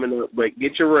things coming up, but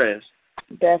get your rest.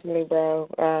 Definitely, bro.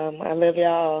 I love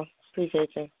y'all.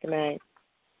 Appreciate you. Good night.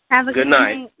 Have a good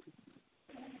night.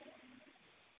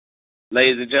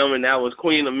 Ladies and gentlemen, that was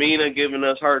Queen Amina giving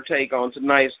us her take on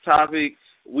tonight's topic.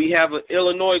 We have an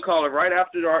Illinois caller. Right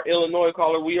after our Illinois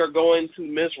caller, we are going to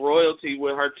Miss Royalty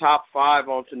with her top 5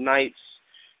 on tonight's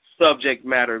subject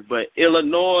matter. But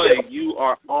Illinois, you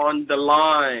are on the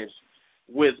line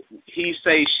with He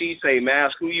Say, She Say. May I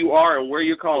ask who you are and where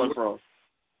you're calling from?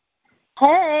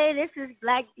 Hey, this is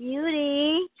Black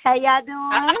Beauty. How y'all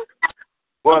doing?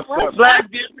 What's up, Black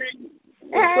Beauty?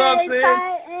 What's up, sis?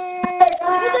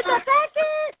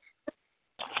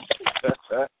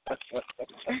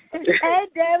 Hey,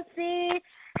 Dempsey.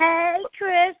 Hey,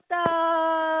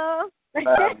 Crystal.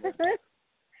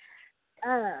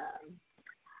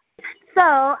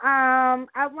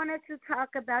 I wanted to talk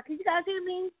about, can you guys hear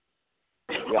me?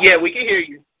 Yeah, we can hear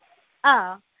you.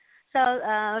 Oh, so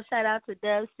shout out to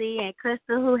Dempsey and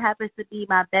Crystal, who happens to be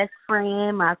my best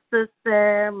friend, my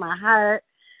sister, my heart,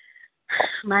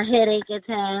 my headache at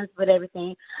times, but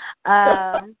everything.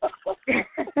 But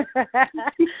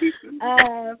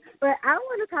I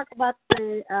want to talk about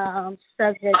the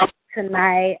subject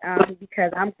tonight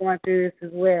because I'm going through this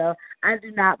as well. I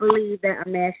do not believe that a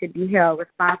man should be held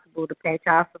responsible to pay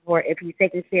child support if he's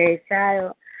taking care of his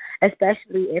child,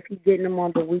 especially if he's getting them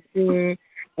on the weekend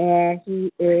and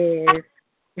he is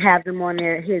have them on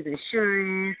his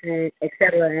insurance, and et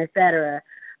cetera, et cetera.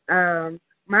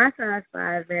 My son's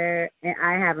father and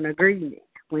I have an agreement.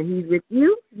 When he's with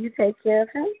you, you take care of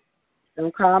him.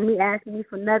 Don't call me asking me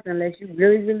for nothing unless you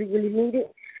really, really, really need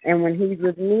it. And when he's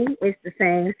with me, it's the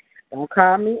same. Don't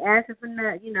call me asking for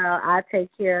nothing. I take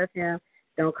care of him.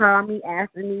 Don't call me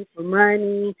asking me for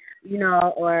money,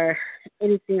 or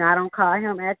anything. I don't call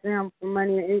him asking him for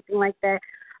money or anything like that.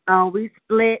 We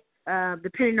split,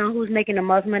 depending on who's making the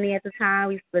most money at the time,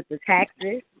 we split the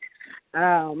taxes.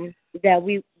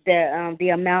 The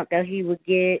amount that he would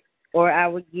get or I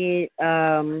would get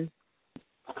when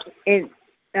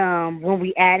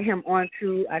we add him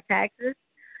onto our taxes,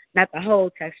 not the whole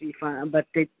tax refund, but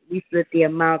we split the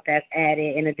amount that's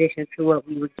added in addition to what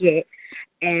we would get.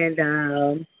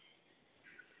 And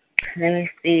let me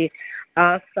see.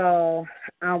 Also,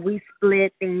 we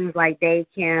split things like day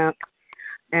camp,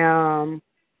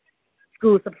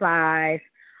 school supplies,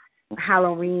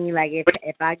 Halloween. Like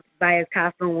if I buy his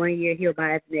costume one year, he'll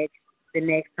buy it the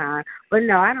next time. But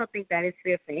no, I don't think that is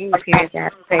fair for any parents to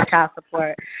have to pay child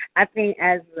support. I think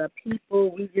as a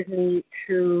people, we just need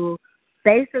to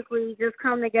basically just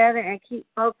come together and keep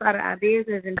folks out of our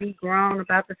business and be grown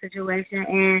about the situation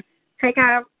and take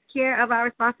care of our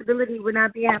responsibility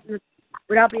without being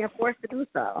forced to do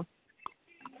so.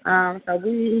 So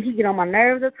he get on my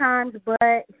nerves at times,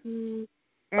 but he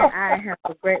and I have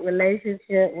a great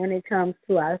relationship when it comes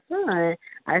to our son.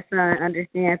 Our son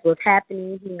understands what's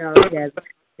happening. He knows he has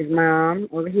his mom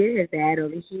over here, his dad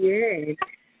over here, and,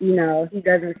 you know, he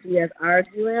doesn't see us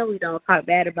arguing. We don't talk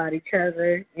bad about each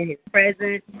other in his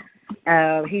presence.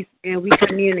 And we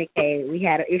communicate. We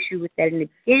had an issue with that in the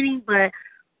beginning, but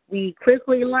we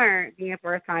quickly learned, being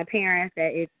first-time parents,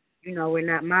 that it's, you know, we're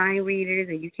not mind readers,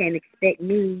 and you can't expect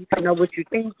me to know what you're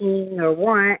thinking or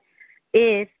want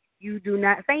if you do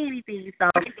not say anything. So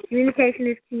communication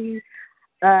is key.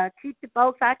 Keep the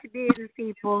folks out your business,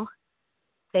 people.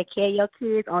 Take care of your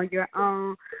kids on your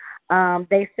own.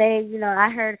 They say, you know, I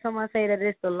heard someone say that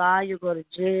it's the law, you go to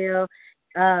jail.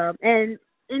 And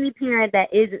any parent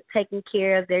that isn't taking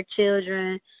care of their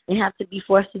children and have to be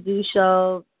forced to do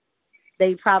so,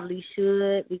 they probably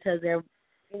should, because they're,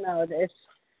 you know, it's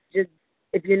just,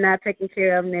 if you're not taking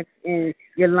care of them and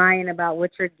you're lying about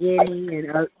what you're getting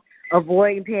and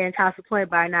avoiding paying child support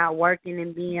by not working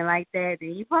and being like that,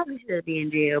 then you probably should be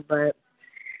in jail. But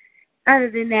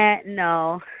other than that,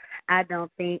 no, I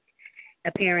don't think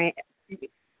a parent,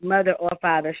 mother or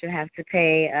father, should have to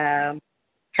pay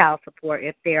child support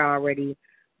if they're already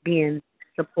being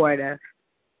supportive.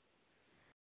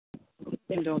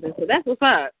 So that's what's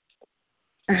up.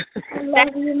 I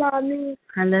love you, Mommy.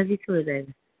 I love you too,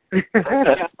 baby.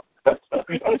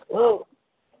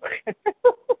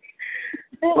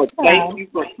 Well, thank you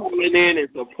for coming in and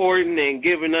supporting and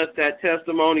giving us that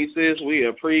testimony, sis. We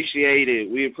appreciate it.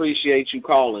 We appreciate you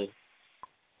calling.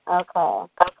 Okay.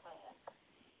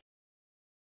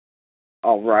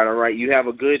 All right. You have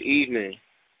a good evening.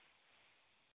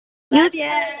 Love you.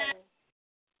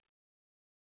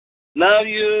 Love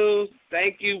you.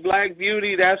 Thank you, Black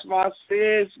Beauty. That's my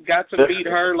sis. Got to meet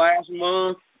her last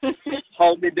month.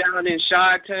 Hold it down in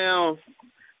Chi-Town.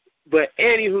 But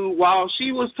anywho, while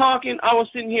she was talking, I was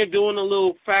sitting here doing a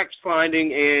little fact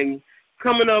finding and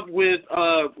coming up with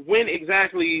when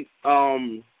exactly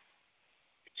child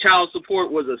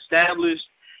support was established.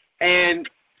 And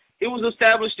it was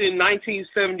established in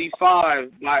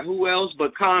 1975 by who else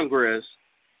but Congress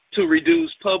to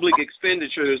reduce public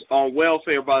expenditures on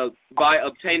welfare by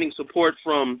obtaining support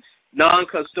from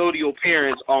non-custodial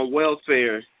parents on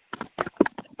welfare.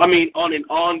 On an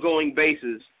ongoing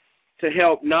basis to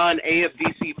help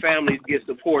non-AFDC families get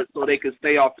support so they could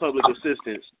stay off public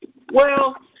assistance.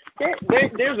 Well,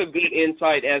 there's a good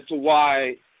insight as to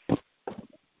why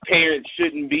parents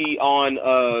shouldn't be on,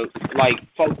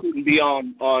 folks shouldn't be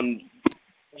on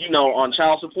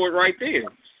child support right there.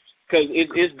 Because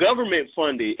it's government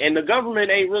funded, and the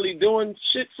government ain't really doing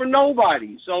shit for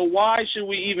nobody. So why should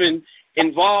we even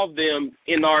involve them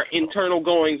in our internal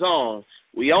goings-on?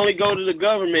 We only go to the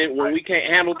government when we can't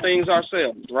handle things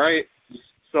ourselves, right?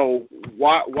 So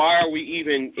why are we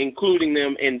even including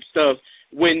them in stuff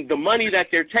when the money that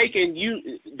they're taking,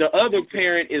 the other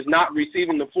parent is not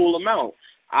receiving the full amount?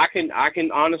 I can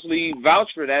honestly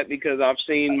vouch for that because I've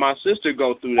seen my sister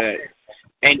go through that.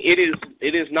 And it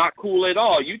is not cool at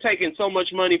all. You taking so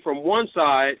much money from one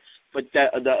side, but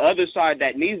the other side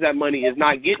that needs that money is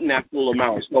not getting that full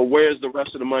amount. So where's the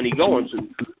rest of the money going to?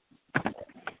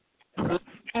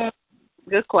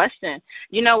 Good question.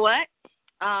 You know what?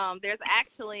 There's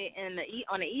actually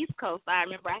on the East Coast, I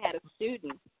remember I had a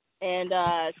student, and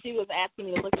she was asking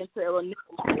me to look into Illinois.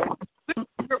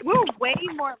 We're way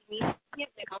more lenient when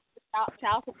it comes to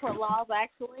child support laws,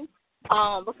 actually,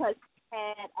 because she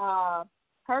had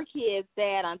her kid's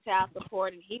dad on child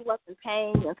support, and he wasn't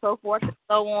paying, and so forth and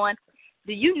so on.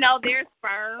 Do you know there's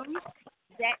firms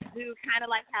that do kind of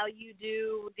like how you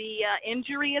do the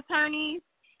injury attorneys,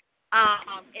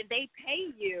 and they pay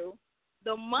you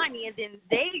the money, and then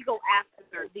they go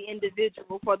after the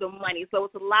individual for the money. So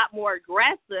it's a lot more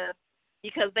aggressive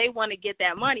because they want to get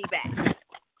that money back.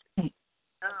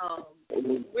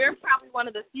 We're probably one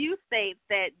of the few states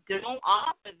that don't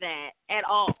offer that at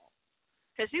all.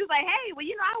 Because she was like, hey, well,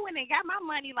 I went and got my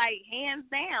money, like, hands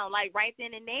down, like, right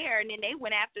then and there, and then they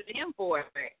went after them for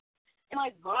it. And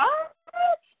like, what?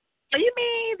 So you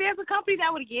mean there's a company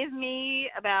that would give me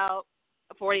about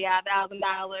 $40,000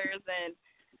 and,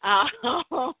 I'll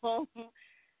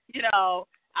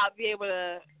be able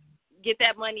to get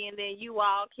that money, and then you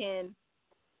all can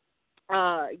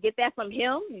get that from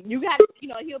him? You got,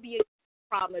 he'll be a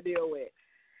problem to deal with.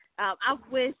 I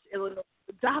wish Illinois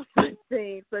would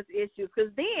seen such issues,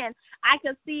 because then I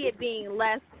could see it being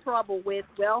less trouble with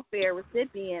welfare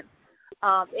recipients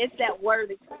if that were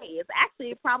the case.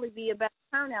 Actually, it'd probably be a better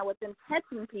turnout with them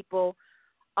catching people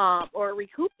or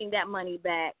recouping that money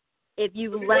back if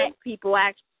you let people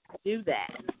actually do that.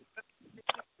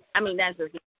 That's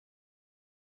just...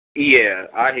 Yeah,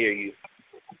 I hear you.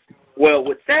 Well,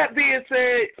 with that being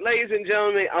said, ladies and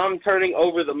gentlemen, I'm turning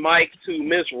over the mic to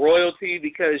Miss Royalty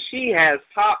because she has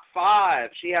top 5.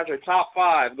 She has her top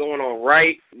 5 going on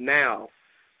right now.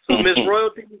 So, Miss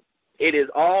Royalty, it is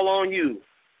all on you.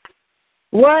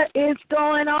 What is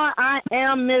going on? I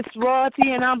am Miss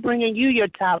Royalty, and I'm bringing you your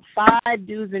top 5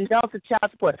 do's and don'ts of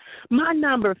child support. My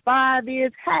number 5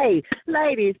 is, hey,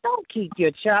 ladies, don't keep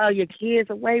your kids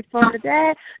away from the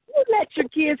dad. You let your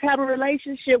kids have a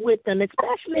relationship with them,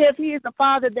 especially if he is a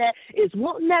father that is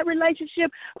wanting that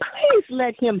relationship. Please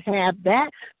let him have that.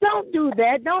 Don't do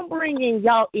that. Don't bring in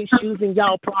y'all issues and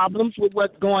y'all problems with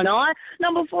what's going on.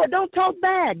 Number 4, don't talk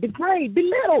bad, degrade,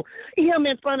 belittle him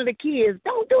in front of the kids.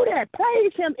 Don't do that.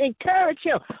 Praise him, encourage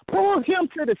him, pull him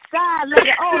to the side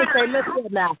later on and say,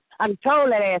 listen now, I'm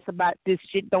told that ass about this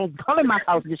shit. Don't come in my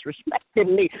house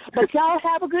disrespecting me. But y'all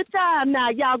have a good time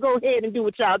now. Y'all go ahead and do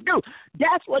what y'all do.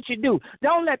 That's what you do.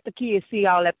 Don't let the kids see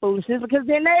all that foolishness because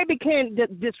then they can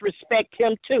disrespect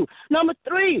him too. Number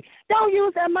 3, don't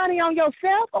use that money on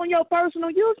yourself, on your personal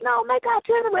use. No, make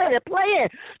itinerary, plan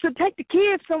to take the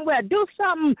kids somewhere. Do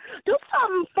something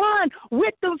fun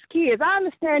with those kids. I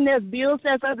understand there's bills,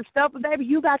 there's other stuff, but baby,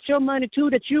 you got your money too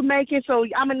that you're making, so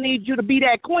I'm going to need you to be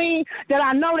that queen that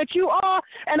I know that you are,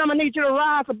 and I'm going to need you to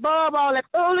rise above all that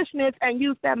foolishness and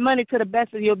use that money to the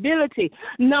best of your ability.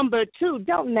 Number 2,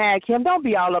 don't nag him. Don't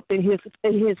be all up in his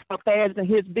affairs and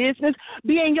his business.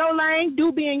 Be in your lane.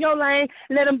 Do be in your lane.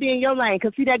 Let him be in your lane.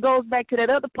 Because, see, that goes back to that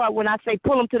other part when I say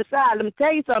pull him to the side. Let me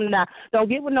tell you something now. Don't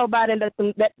get with nobody and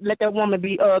let that woman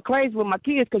be crazy with my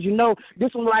kids because you know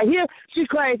this one right here, she's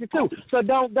crazy too. So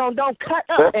don't cut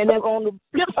up. And then on the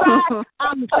flip side,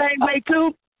 I'm the same way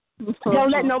too. Don't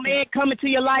let no man come into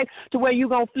your life to where you're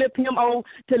going to flip him on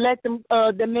to let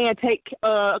the man take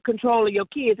control of your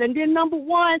kids. And then number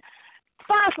 1,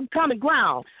 find some common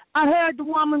ground. I heard the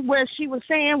woman where she was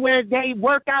saying where they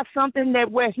work out something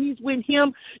that where he's with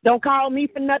him, don't call me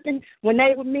for nothing. When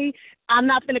they with me, I'm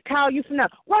not going to call you for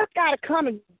nothing. Work out a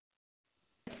common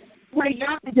where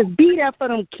y'all can just be there for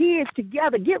them kids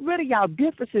together. Get rid of y'all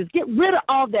differences. Get rid of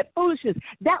all that foolishness.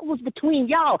 That was between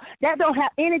y'all. That don't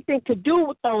have anything to do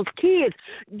with those kids.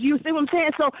 You see what I'm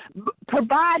saying? So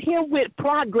provide him with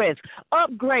progress,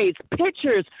 upgrades,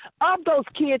 pictures of those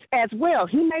kids as well.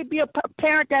 He may be a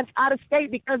parent that's out of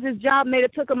state because his job may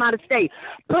have took him out of state.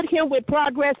 Put him with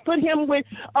progress. Put him with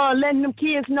letting them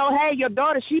kids know, hey, your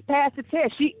daughter, she passed the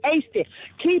test. She aced it.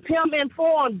 Keep him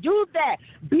informed. Do that.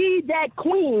 Be that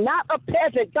queen, not a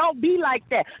peasant. Don't be like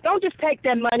that. Don't just take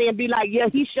that money and be like, yeah,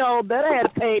 he sure better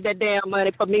have paid that damn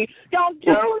money for me. Don't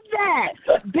do that.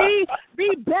 Be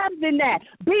better than that.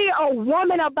 Be a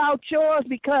woman about yours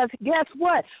because guess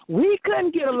what? We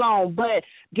couldn't get along, but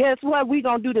guess what? We're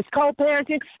going to do this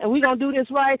co-parenting and we're going to do this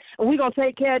right and we're going to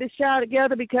take care of this child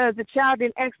together because the child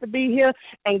didn't ask to be here.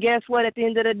 And guess what? At the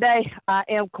end of the day, I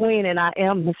am queen and I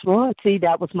am Miss Royalty.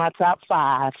 That was my top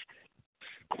 5.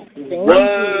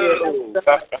 Whoa.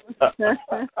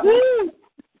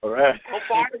 All right. I'm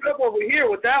fired up over here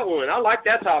with that one. I like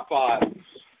that top 5.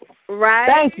 Right.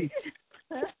 Thank you.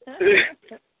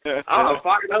 I'm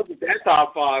fired up with that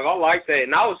top 5. I like that.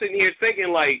 And I was sitting here thinking,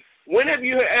 like, when have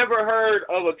you ever heard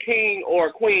of a king or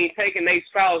a queen taking their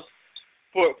spouse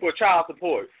for child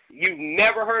support? You've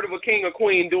never heard of a king or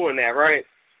queen doing that, right?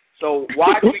 So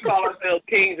why do we call ourselves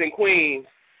kings and queens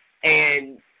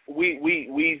and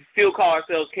we still call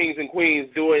ourselves kings and queens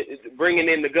bringing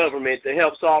in the government to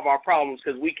help solve our problems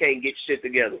because we can't get shit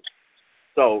together.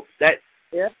 So that,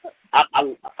 yeah.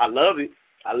 I love it.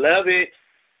 I love it.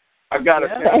 I gotta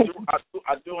say,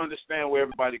 I do understand where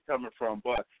everybody's coming from,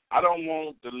 but I don't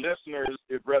want the listeners,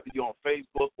 if whether you're on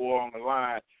Facebook or on the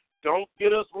line, don't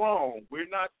get us wrong. We're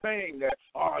not saying that,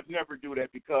 I'd never do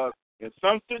that because in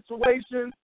some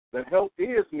situations, the help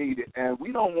is needed, and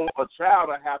we don't want a child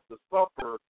to have to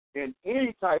suffer in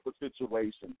any type of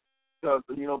situation. Because,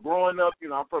 growing up,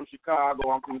 I'm from Chicago,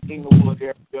 I'm from the Inglewood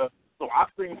area, so I've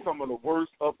seen some of the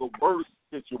worst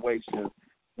situations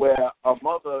where a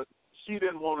mother, she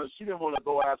didn't want to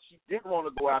go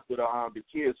after the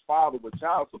kid's father with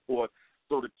child support,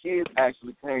 so the kids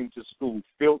actually came to school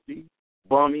filthy,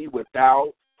 bummy,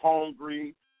 without,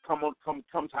 hungry, come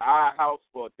to our house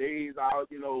for days out,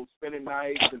 spending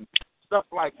nights and stuff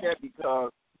like that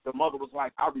because the mother was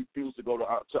like, I refuse to go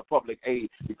to public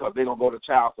aid because they're going to go to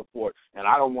child support, and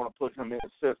I don't want to put him in the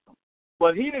system.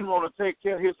 But he didn't want to take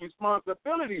care of his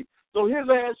responsibility, so his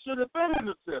ass should have been in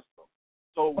the system.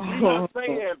 So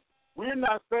we're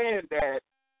not saying that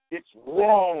it's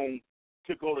wrong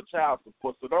to go to child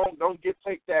support. So don't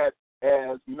take that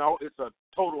as, it's a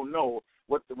total no.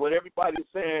 What everybody's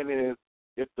saying is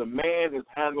if the man is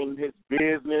handling his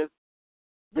business,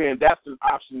 then that's an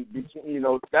option.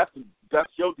 That's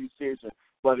your decision.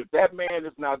 But if that man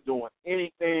is not doing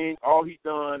anything, all he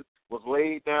done was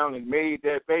laid down and made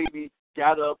that baby,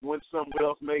 got up, went somewhere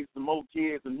else, made some more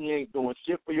kids, and he ain't doing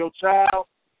shit for your child,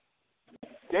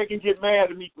 they can get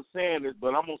mad at me for saying this,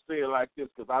 but I'm going to say it like this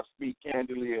because I speak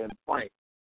candidly and frank.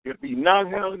 If he's not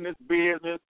handling this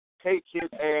business, take his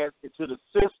ass into the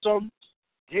system,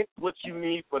 get what you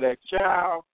need for that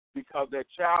child, because that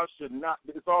child should not,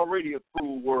 it's already a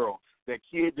cruel world. That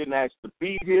kid didn't ask to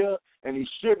be here, and he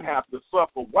shouldn't have to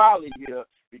suffer while he's here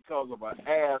because of an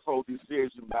asshole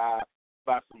decision by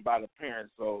the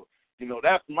parents. So,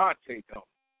 that's my take on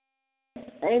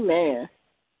it. Amen.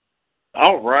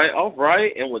 All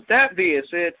right. And with that being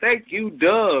said, thank you,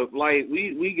 Dub. Like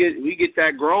we get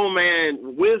that grown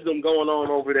man wisdom going on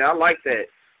over there. I like that.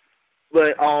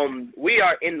 But we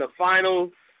are in the final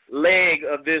leg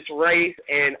of this race,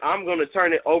 and I'm going to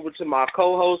turn it over to my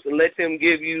co-host and let them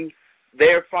give you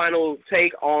their final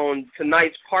take on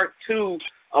tonight's part 2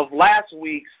 of last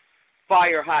week's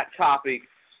Fire Hot topic.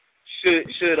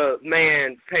 Should a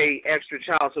man pay extra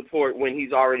child support when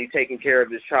he's already taking care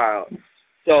of his child?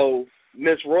 So,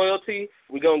 Miss Royalty,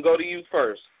 we're going to go to you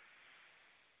first.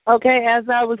 Okay, as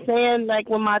I was saying, like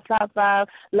with my top 5,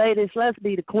 ladies, let's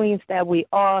be the queens that we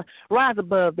are. Rise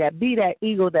above that. Be that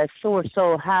eagle that soars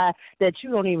so high that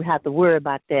you don't even have to worry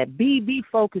about that. Be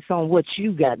focused on what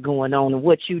you got going on and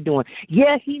what you doing.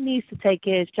 Yeah, he needs to take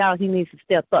care of his child. He needs to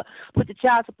step up. Put the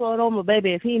child support on him,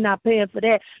 baby. If he's not paying for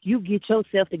that, you get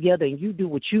yourself together and you do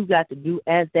what you got to do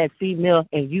as that female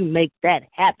and you make that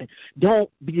happen. Don't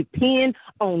depend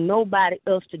on nobody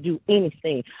else to do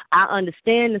anything. I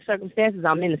understand the circumstances.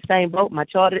 I'm in the same boat. My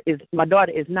daughter is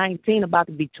 19, about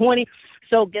to be 20.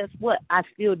 So guess what? I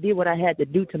still did what I had to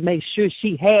do to make sure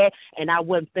she had, and I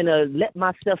wasn't finna let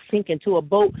myself sink into a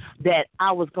boat that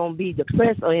I was gonna be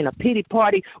depressed or in a pity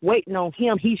party waiting on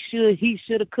him. He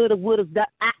shoulda, coulda, woulda.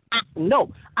 No,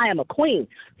 I am a queen.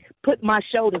 Put my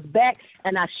shoulders back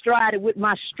and I stride it with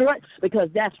my strut because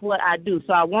that's what I do.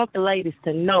 So I want the ladies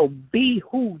to know, be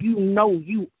who you know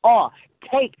you are.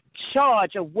 Take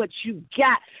charge of what you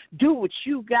got. Do what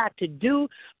you got to do.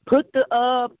 Put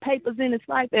the papers in his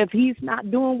life. If he's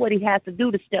not doing what he has to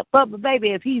do to step up, but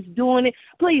baby, if he's doing it,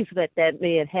 please let that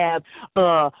man have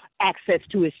access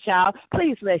to his child.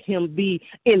 Please let him be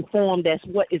informed as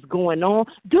what is going on.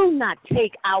 Do not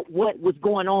take out what was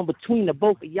going on between the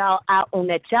both of y'all out on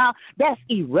that child. That's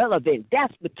irrelevant.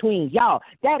 That's between y'all.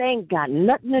 That ain't got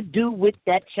nothing to do with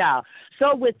that child.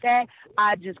 So with that,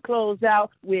 I just close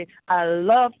out with I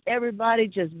love everybody.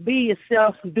 Just be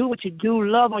yourself. Do what you do.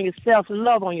 Love on yourself.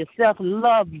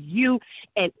 Love you,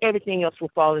 and everything else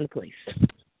will fall into place.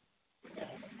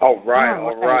 All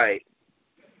right.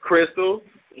 Crystal,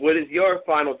 what is your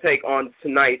final take on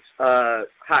tonight's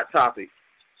hot topic?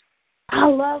 I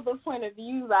love the point of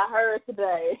views I heard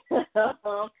today.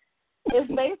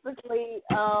 It's basically,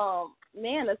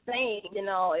 the same.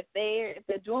 If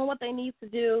they're doing what they need to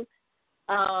do,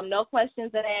 no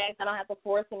questions asked. I don't have to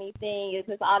force anything. It's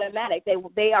just automatic.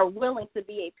 They are willing to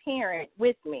be a parent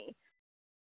with me.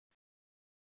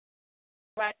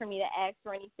 Right for me to ask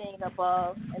for anything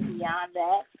above and beyond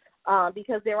that,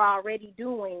 because they're already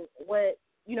doing what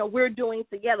we're doing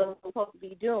together. What we're supposed to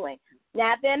be doing.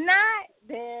 Now, if they're not,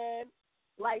 then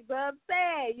like Bub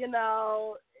said,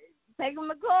 take them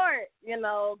to court.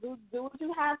 Do what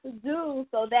you have to do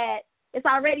so that it's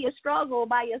already a struggle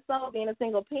by yourself being a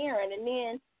single parent, and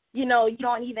then you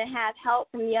don't even have help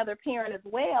from the other parent as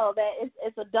well. That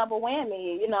it's a double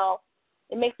whammy.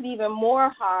 It makes it even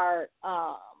more hard.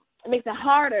 It makes it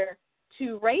harder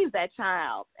to raise that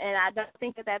child, and I don't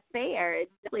think that that's fair. It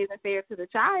definitely isn't fair to the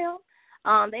child.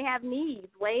 They have needs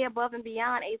way above and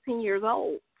beyond 18 years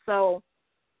old. So,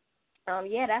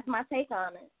 that's my take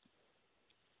on it.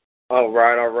 All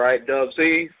right, Dub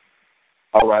C.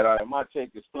 All right. My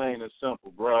take is plain and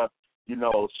simple, bruh. She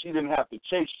didn't have to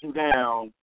chase you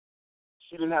down.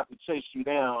 She didn't have to chase you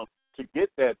down to get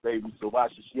that baby, so why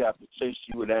should she have to chase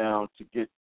you down to get,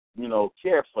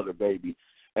 care for the baby?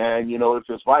 And, if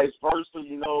it's vice versa,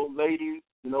 ladies,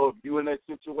 if you're in that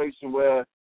situation where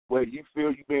you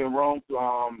feel you're being wronged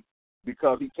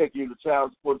because he's taking you to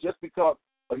child support, just because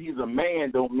he's a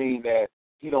man don't mean that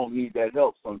he don't need that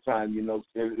help sometimes.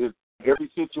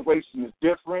 Every situation is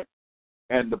different,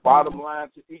 and the bottom line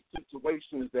to each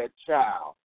situation is that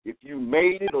child. If you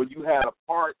made it or you had a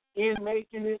part in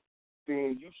making it,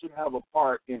 then you should have a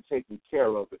part in taking care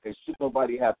of it. And should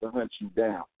nobody have to hunt you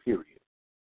down, period.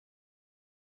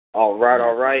 All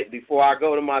right. Before I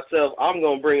go to myself, I'm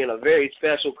going to bring in a very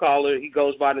special caller. He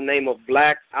goes by the name of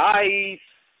Black Ice.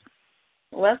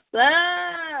 What's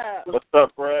up? What's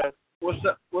up, Brad?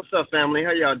 What's up, family?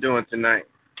 How y'all doing tonight?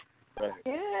 Good.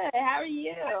 How are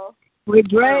you? We're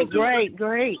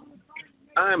great.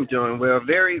 I'm doing well.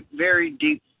 Very, very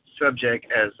deep subject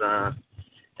as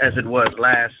it was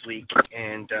last week,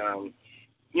 and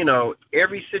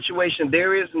every situation,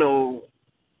 there is no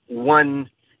one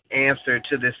answer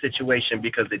to this situation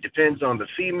because it depends on the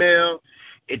female,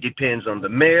 it depends on the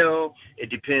male, it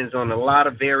depends on a lot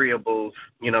of variables,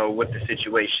 with the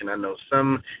situation. I know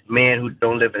some men who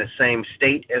don't live in the same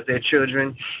state as their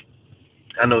children.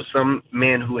 I know some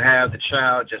men who have the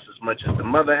child just as much as the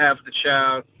mother has the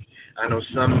child. I know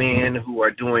some men who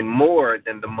are doing more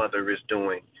than the mother is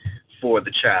doing for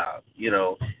the child,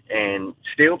 and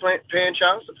still paying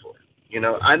child support.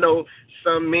 I know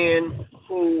some men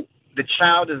who the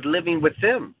child is living with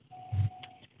them,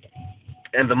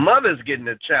 and the mother's getting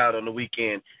the child on the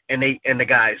weekend, and the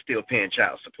guy is still paying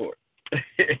child support.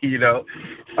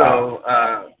 So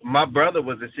my brother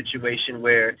was a situation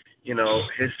where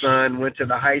his son went to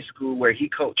the high school where he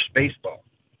coached baseball,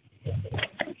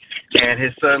 and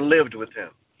his son lived with him.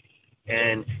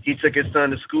 And he took his son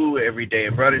to school every day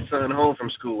and brought his son home from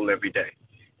school every day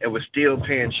and was still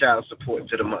paying child support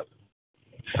to the mother.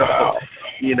 So,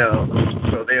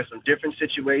 so there's some different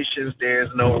situations. There's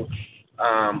no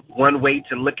one way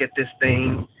to look at this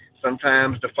thing.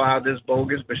 Sometimes the father's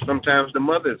bogus, but sometimes the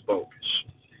mother's bogus.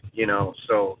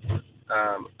 So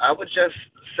I would just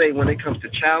say when it comes to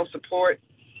child support,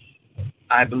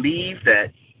 I believe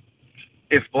that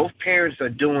if both parents are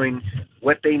doing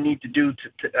what they need to do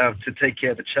to take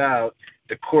care of the child,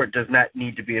 the court does not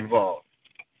need to be involved.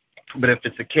 But if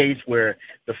it's a case where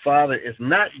the father is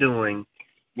not doing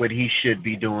what he should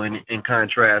be doing in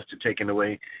contrast to taking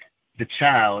away the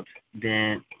child,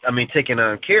 taking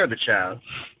care of the child,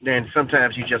 then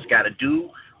sometimes you just got to do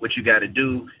what you got to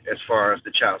do as far as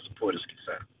the child support is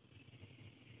concerned.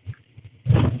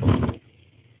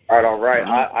 All right.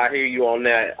 I hear you on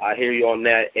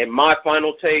that. And my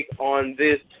final take on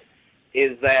this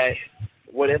is that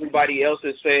what everybody else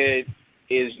has said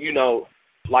is,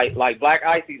 like Black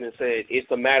Ice even said, it's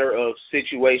a matter of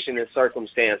situation and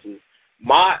circumstances.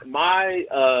 My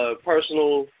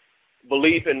personal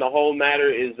belief in the whole matter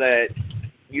is that,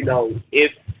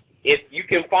 if you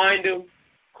can find them,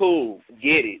 cool,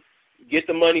 get it. Get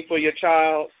the money for your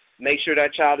child. Make sure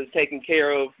that child is taken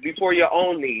care of before your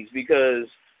own needs, because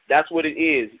that's what it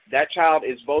is. That child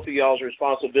is both of y'all's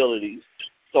responsibilities.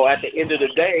 So at the end of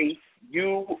the day,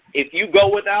 if you go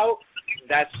without,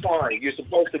 that's fine. You're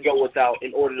supposed to go without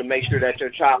in order to make sure that your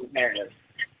child has.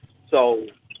 So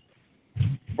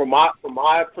from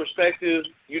my perspective,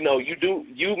 you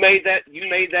made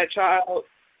that child,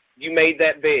 you made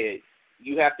that bed.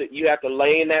 You have to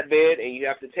lay in that bed and you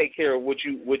have to take care of what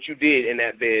you did in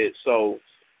that bed. So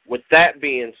with that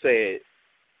being said,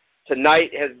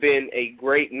 tonight has been a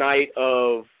great night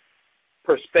of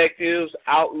perspectives,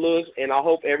 outlooks, and I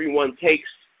hope everyone takes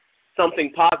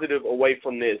something positive away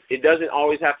from this. It doesn't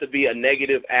always have to be a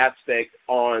negative aspect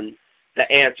on the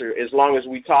answer. As long as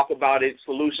we talk about it,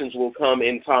 solutions will come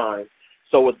in time.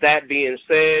 So with that being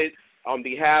said, on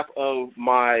behalf of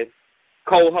my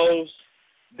co-hosts,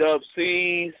 Dub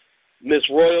C's, Miss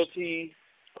Royalty,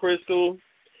 Crystal,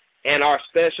 and our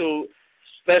special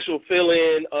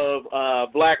fill-in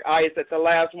of Black Ice at the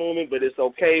last moment, but it's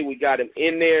okay. We got him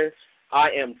in there. I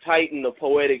am Titan, the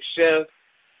Poetic Chef,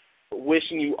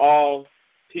 wishing you all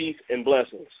peace and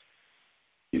blessings.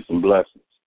 Peace and blessings.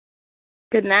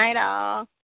 Good night, all.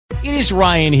 It is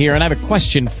Ryan here, and I have a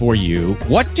question for you.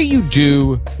 What do you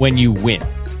do when you win?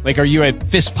 Like, are you a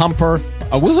fist pumper,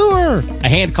 a woohooer, a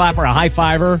hand clapper, a high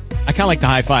fiver? I kind of like the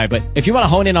high five, but if you want to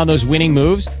hone in on those winning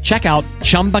moves, check out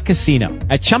Chumba Casino.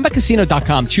 At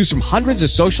ChumbaCasino.com, choose from hundreds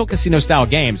of social casino-style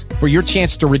games for your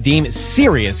chance to redeem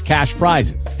serious cash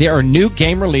prizes. There are new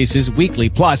game releases weekly,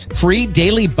 plus free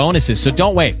daily bonuses, so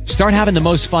don't wait. Start having the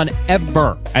most fun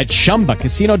ever at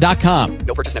ChumbaCasino.com.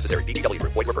 No purchase necessary. VGW.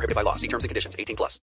 Void where prohibited by law. See terms and conditions. 18+.